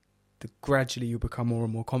 gradually you'll become more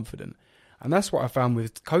and more confident. And that's what I found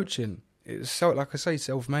with coaching. It's so, like I say,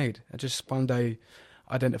 self-made. I just one day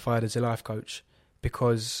identified as a life coach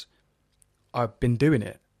because I've been doing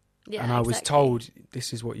it. Yeah, and I was told,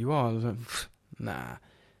 this is what you are. I was like, nah.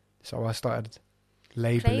 So I started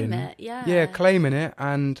labeling. Claim it, yeah. Yeah, claiming it.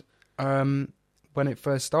 And when it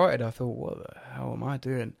first started, I thought, what the hell am I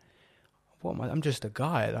doing? I'm just a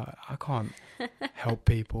guy. I can't help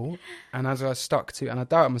people. And as I stuck to, and I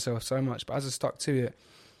doubted myself so much, but as I stuck to it,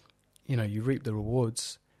 you know, you reap the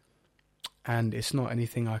rewards. And it's not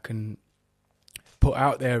anything I can put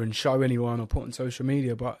out there and show anyone or put on social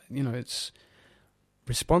media, but, you know, it's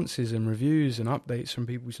responses and reviews and updates from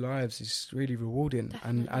people's lives is really rewarding. Definitely.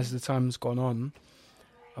 And as the time's gone on,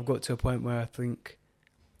 I've got to a point where I think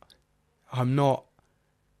I'm not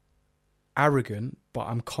arrogant, but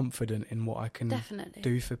I'm confident in what I can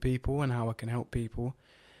do for people and how I can help people.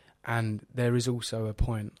 And there is also a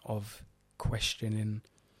point of questioning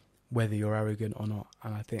whether you're arrogant or not.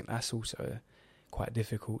 And I think that's also quite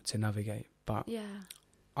difficult to navigate. But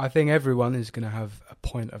I think everyone is going to have a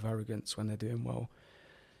point of arrogance when they're doing well.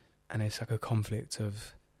 And it's like a conflict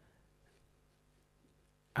of,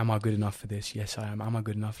 am I good enough for this? Yes, I am. Am I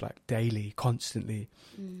good enough, like daily, constantly?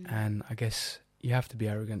 And I guess you have to be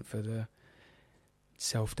arrogant for the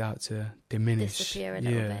self-doubt to diminish. Disappear a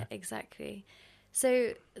little bit, exactly.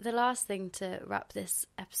 So the last thing to wrap this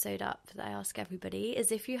episode up that I ask everybody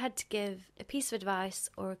is, if you had to give a piece of advice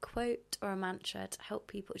or a quote or a mantra to help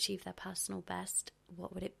people achieve their personal best,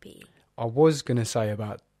 what would it be? I was going to say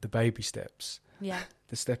about the baby steps,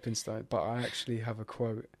 the stepping stone, but I actually have a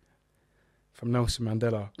quote from Nelson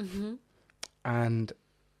Mandela. And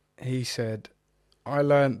he said, "I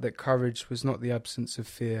learned that courage was not the absence of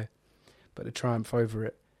fear, but the triumph over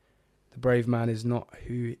it. The brave man is not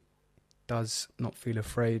who does not feel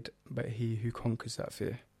afraid, but he who conquers that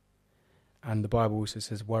fear." And the Bible also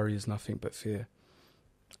says, "Worry is nothing but fear."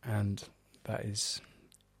 And that is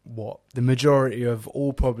what the majority of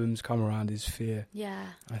all problems come around, is fear. Yeah.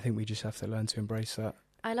 I think we just have to learn to embrace that.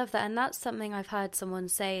 I love that. And that's something I've heard someone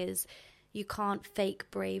say is you can't fake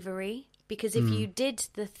bravery, because if you did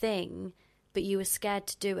the thing but you were scared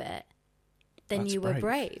to do it, then That's you were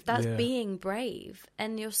brave. That's Yeah. being brave.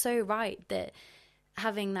 And you're so right that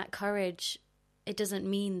having that courage, it doesn't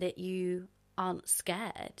mean that you aren't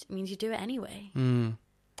scared. It means you do it anyway.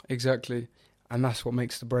 Exactly. And that's what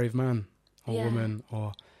makes the brave man or Yeah. woman.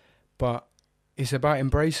 But it's about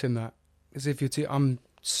embracing that. Because if I'm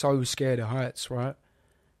so scared of heights, right?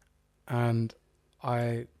 And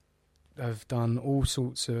I have done all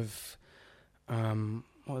sorts of,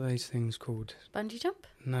 what are these things called? Bungee jump?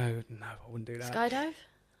 No, I wouldn't do that. Skydive?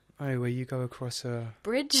 Oh, where you go across a...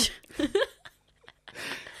 Bridge?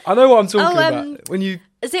 I know what I'm talking about. When you...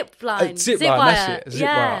 A zip line. Zip wire. line, that's it. A zip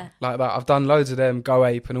yeah. wire. Like that. I've done loads of them, Go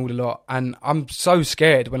Ape and all the lot. And I'm so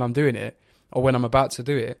scared when I'm doing it, or when I'm about to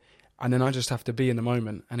do it. And then I just have to be in the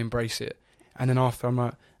moment and embrace it. And then after, I'm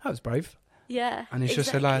like, that was brave. Yeah. And it's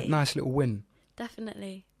just a nice little win.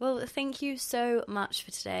 Definitely. Well, thank you so much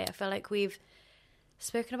for today. I feel like we've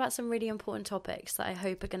spoken about some really important topics that I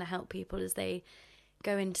hope are going to help people as they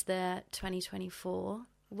go into their 2024.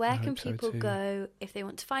 Where can people go if they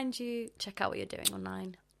want to find you, check out what you're doing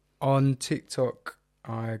online? On TikTok,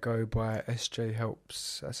 I go by SJ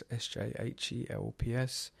Helps. That's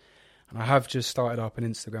SJHELPS. And I have just started up an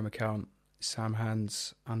Instagram account,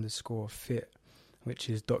 samhands_fit, which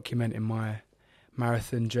is documenting my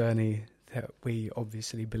marathon journey that we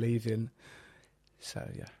obviously believe in. So,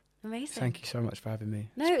 yeah. Amazing. Thank you so much for having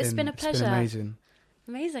me. No, it's been a pleasure. It's been amazing.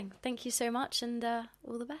 Amazing. Thank you so much, and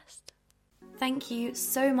all the best. Thank you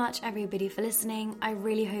so much, everybody, for listening. I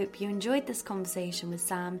really hope you enjoyed this conversation with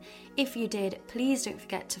Sam. If you did, please don't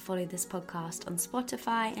forget to follow this podcast on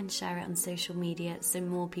Spotify and share it on social media so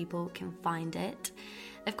more people can find it.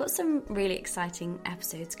 I've got some really exciting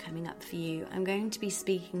episodes coming up for you. I'm going to be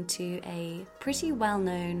speaking to a pretty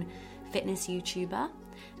well-known fitness YouTuber,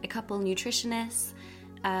 a couple nutritionists,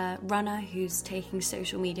 a runner who's taking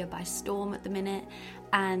social media by storm at the minute,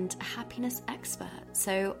 and a happiness expert.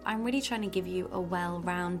 So I'm really trying to give you a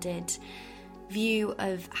well-rounded view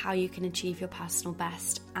of how you can achieve your personal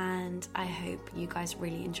best, and I hope you guys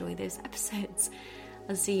really enjoy those episodes.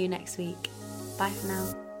 I'll see you next week. Bye for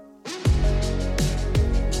now.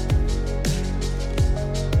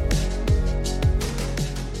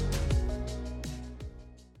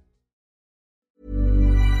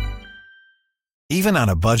 Even on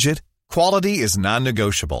a budget, quality is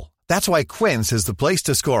non-negotiable. That's why Quince is the place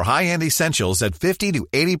to score high-end essentials at 50 to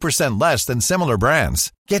 80% less than similar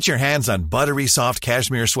brands. Get your hands on buttery soft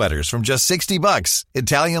cashmere sweaters from just $60,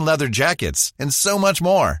 Italian leather jackets, and so much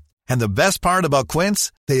more. And the best part about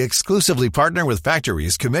Quince, they exclusively partner with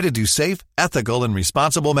factories committed to safe, ethical, and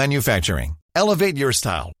responsible manufacturing. Elevate your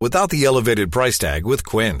style without the elevated price tag with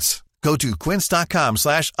Quince. Go to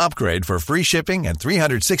quince.com/upgrade for free shipping and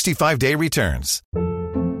 365-day returns.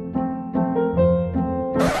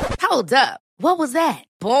 Hold up. What was that?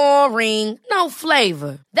 Boring. No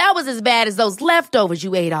flavor. That was as bad as those leftovers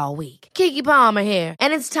you ate all week. Keke Palmer here,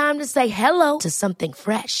 and it's time to say hello to something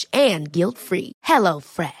fresh and guilt-free. Hello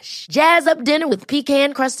Fresh. Jazz up dinner with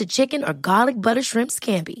pecan-crusted chicken or garlic butter shrimp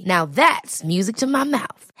scampi. Now that's music to my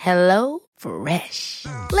mouth. Hello Fresh.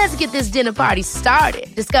 Let's get this dinner party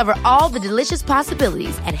started. Discover all the delicious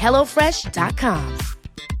possibilities at HelloFresh.com.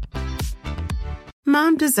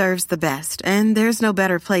 Mom deserves the best, and there's no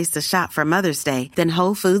better place to shop for Mother's Day than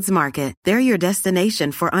Whole Foods Market. They're your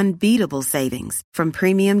destination for unbeatable savings, from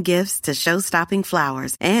premium gifts to show-stopping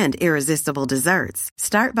flowers and irresistible desserts.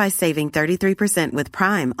 Start by saving 33% with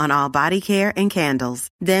Prime on all body care and candles.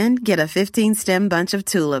 Then get a 15-stem bunch of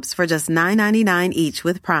tulips for just $9.99 each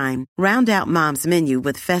with Prime. Round out Mom's menu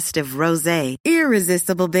with festive rosé,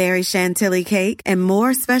 irresistible berry chantilly cake, and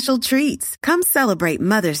more special treats. Come celebrate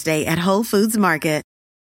Mother's Day at Whole Foods Market.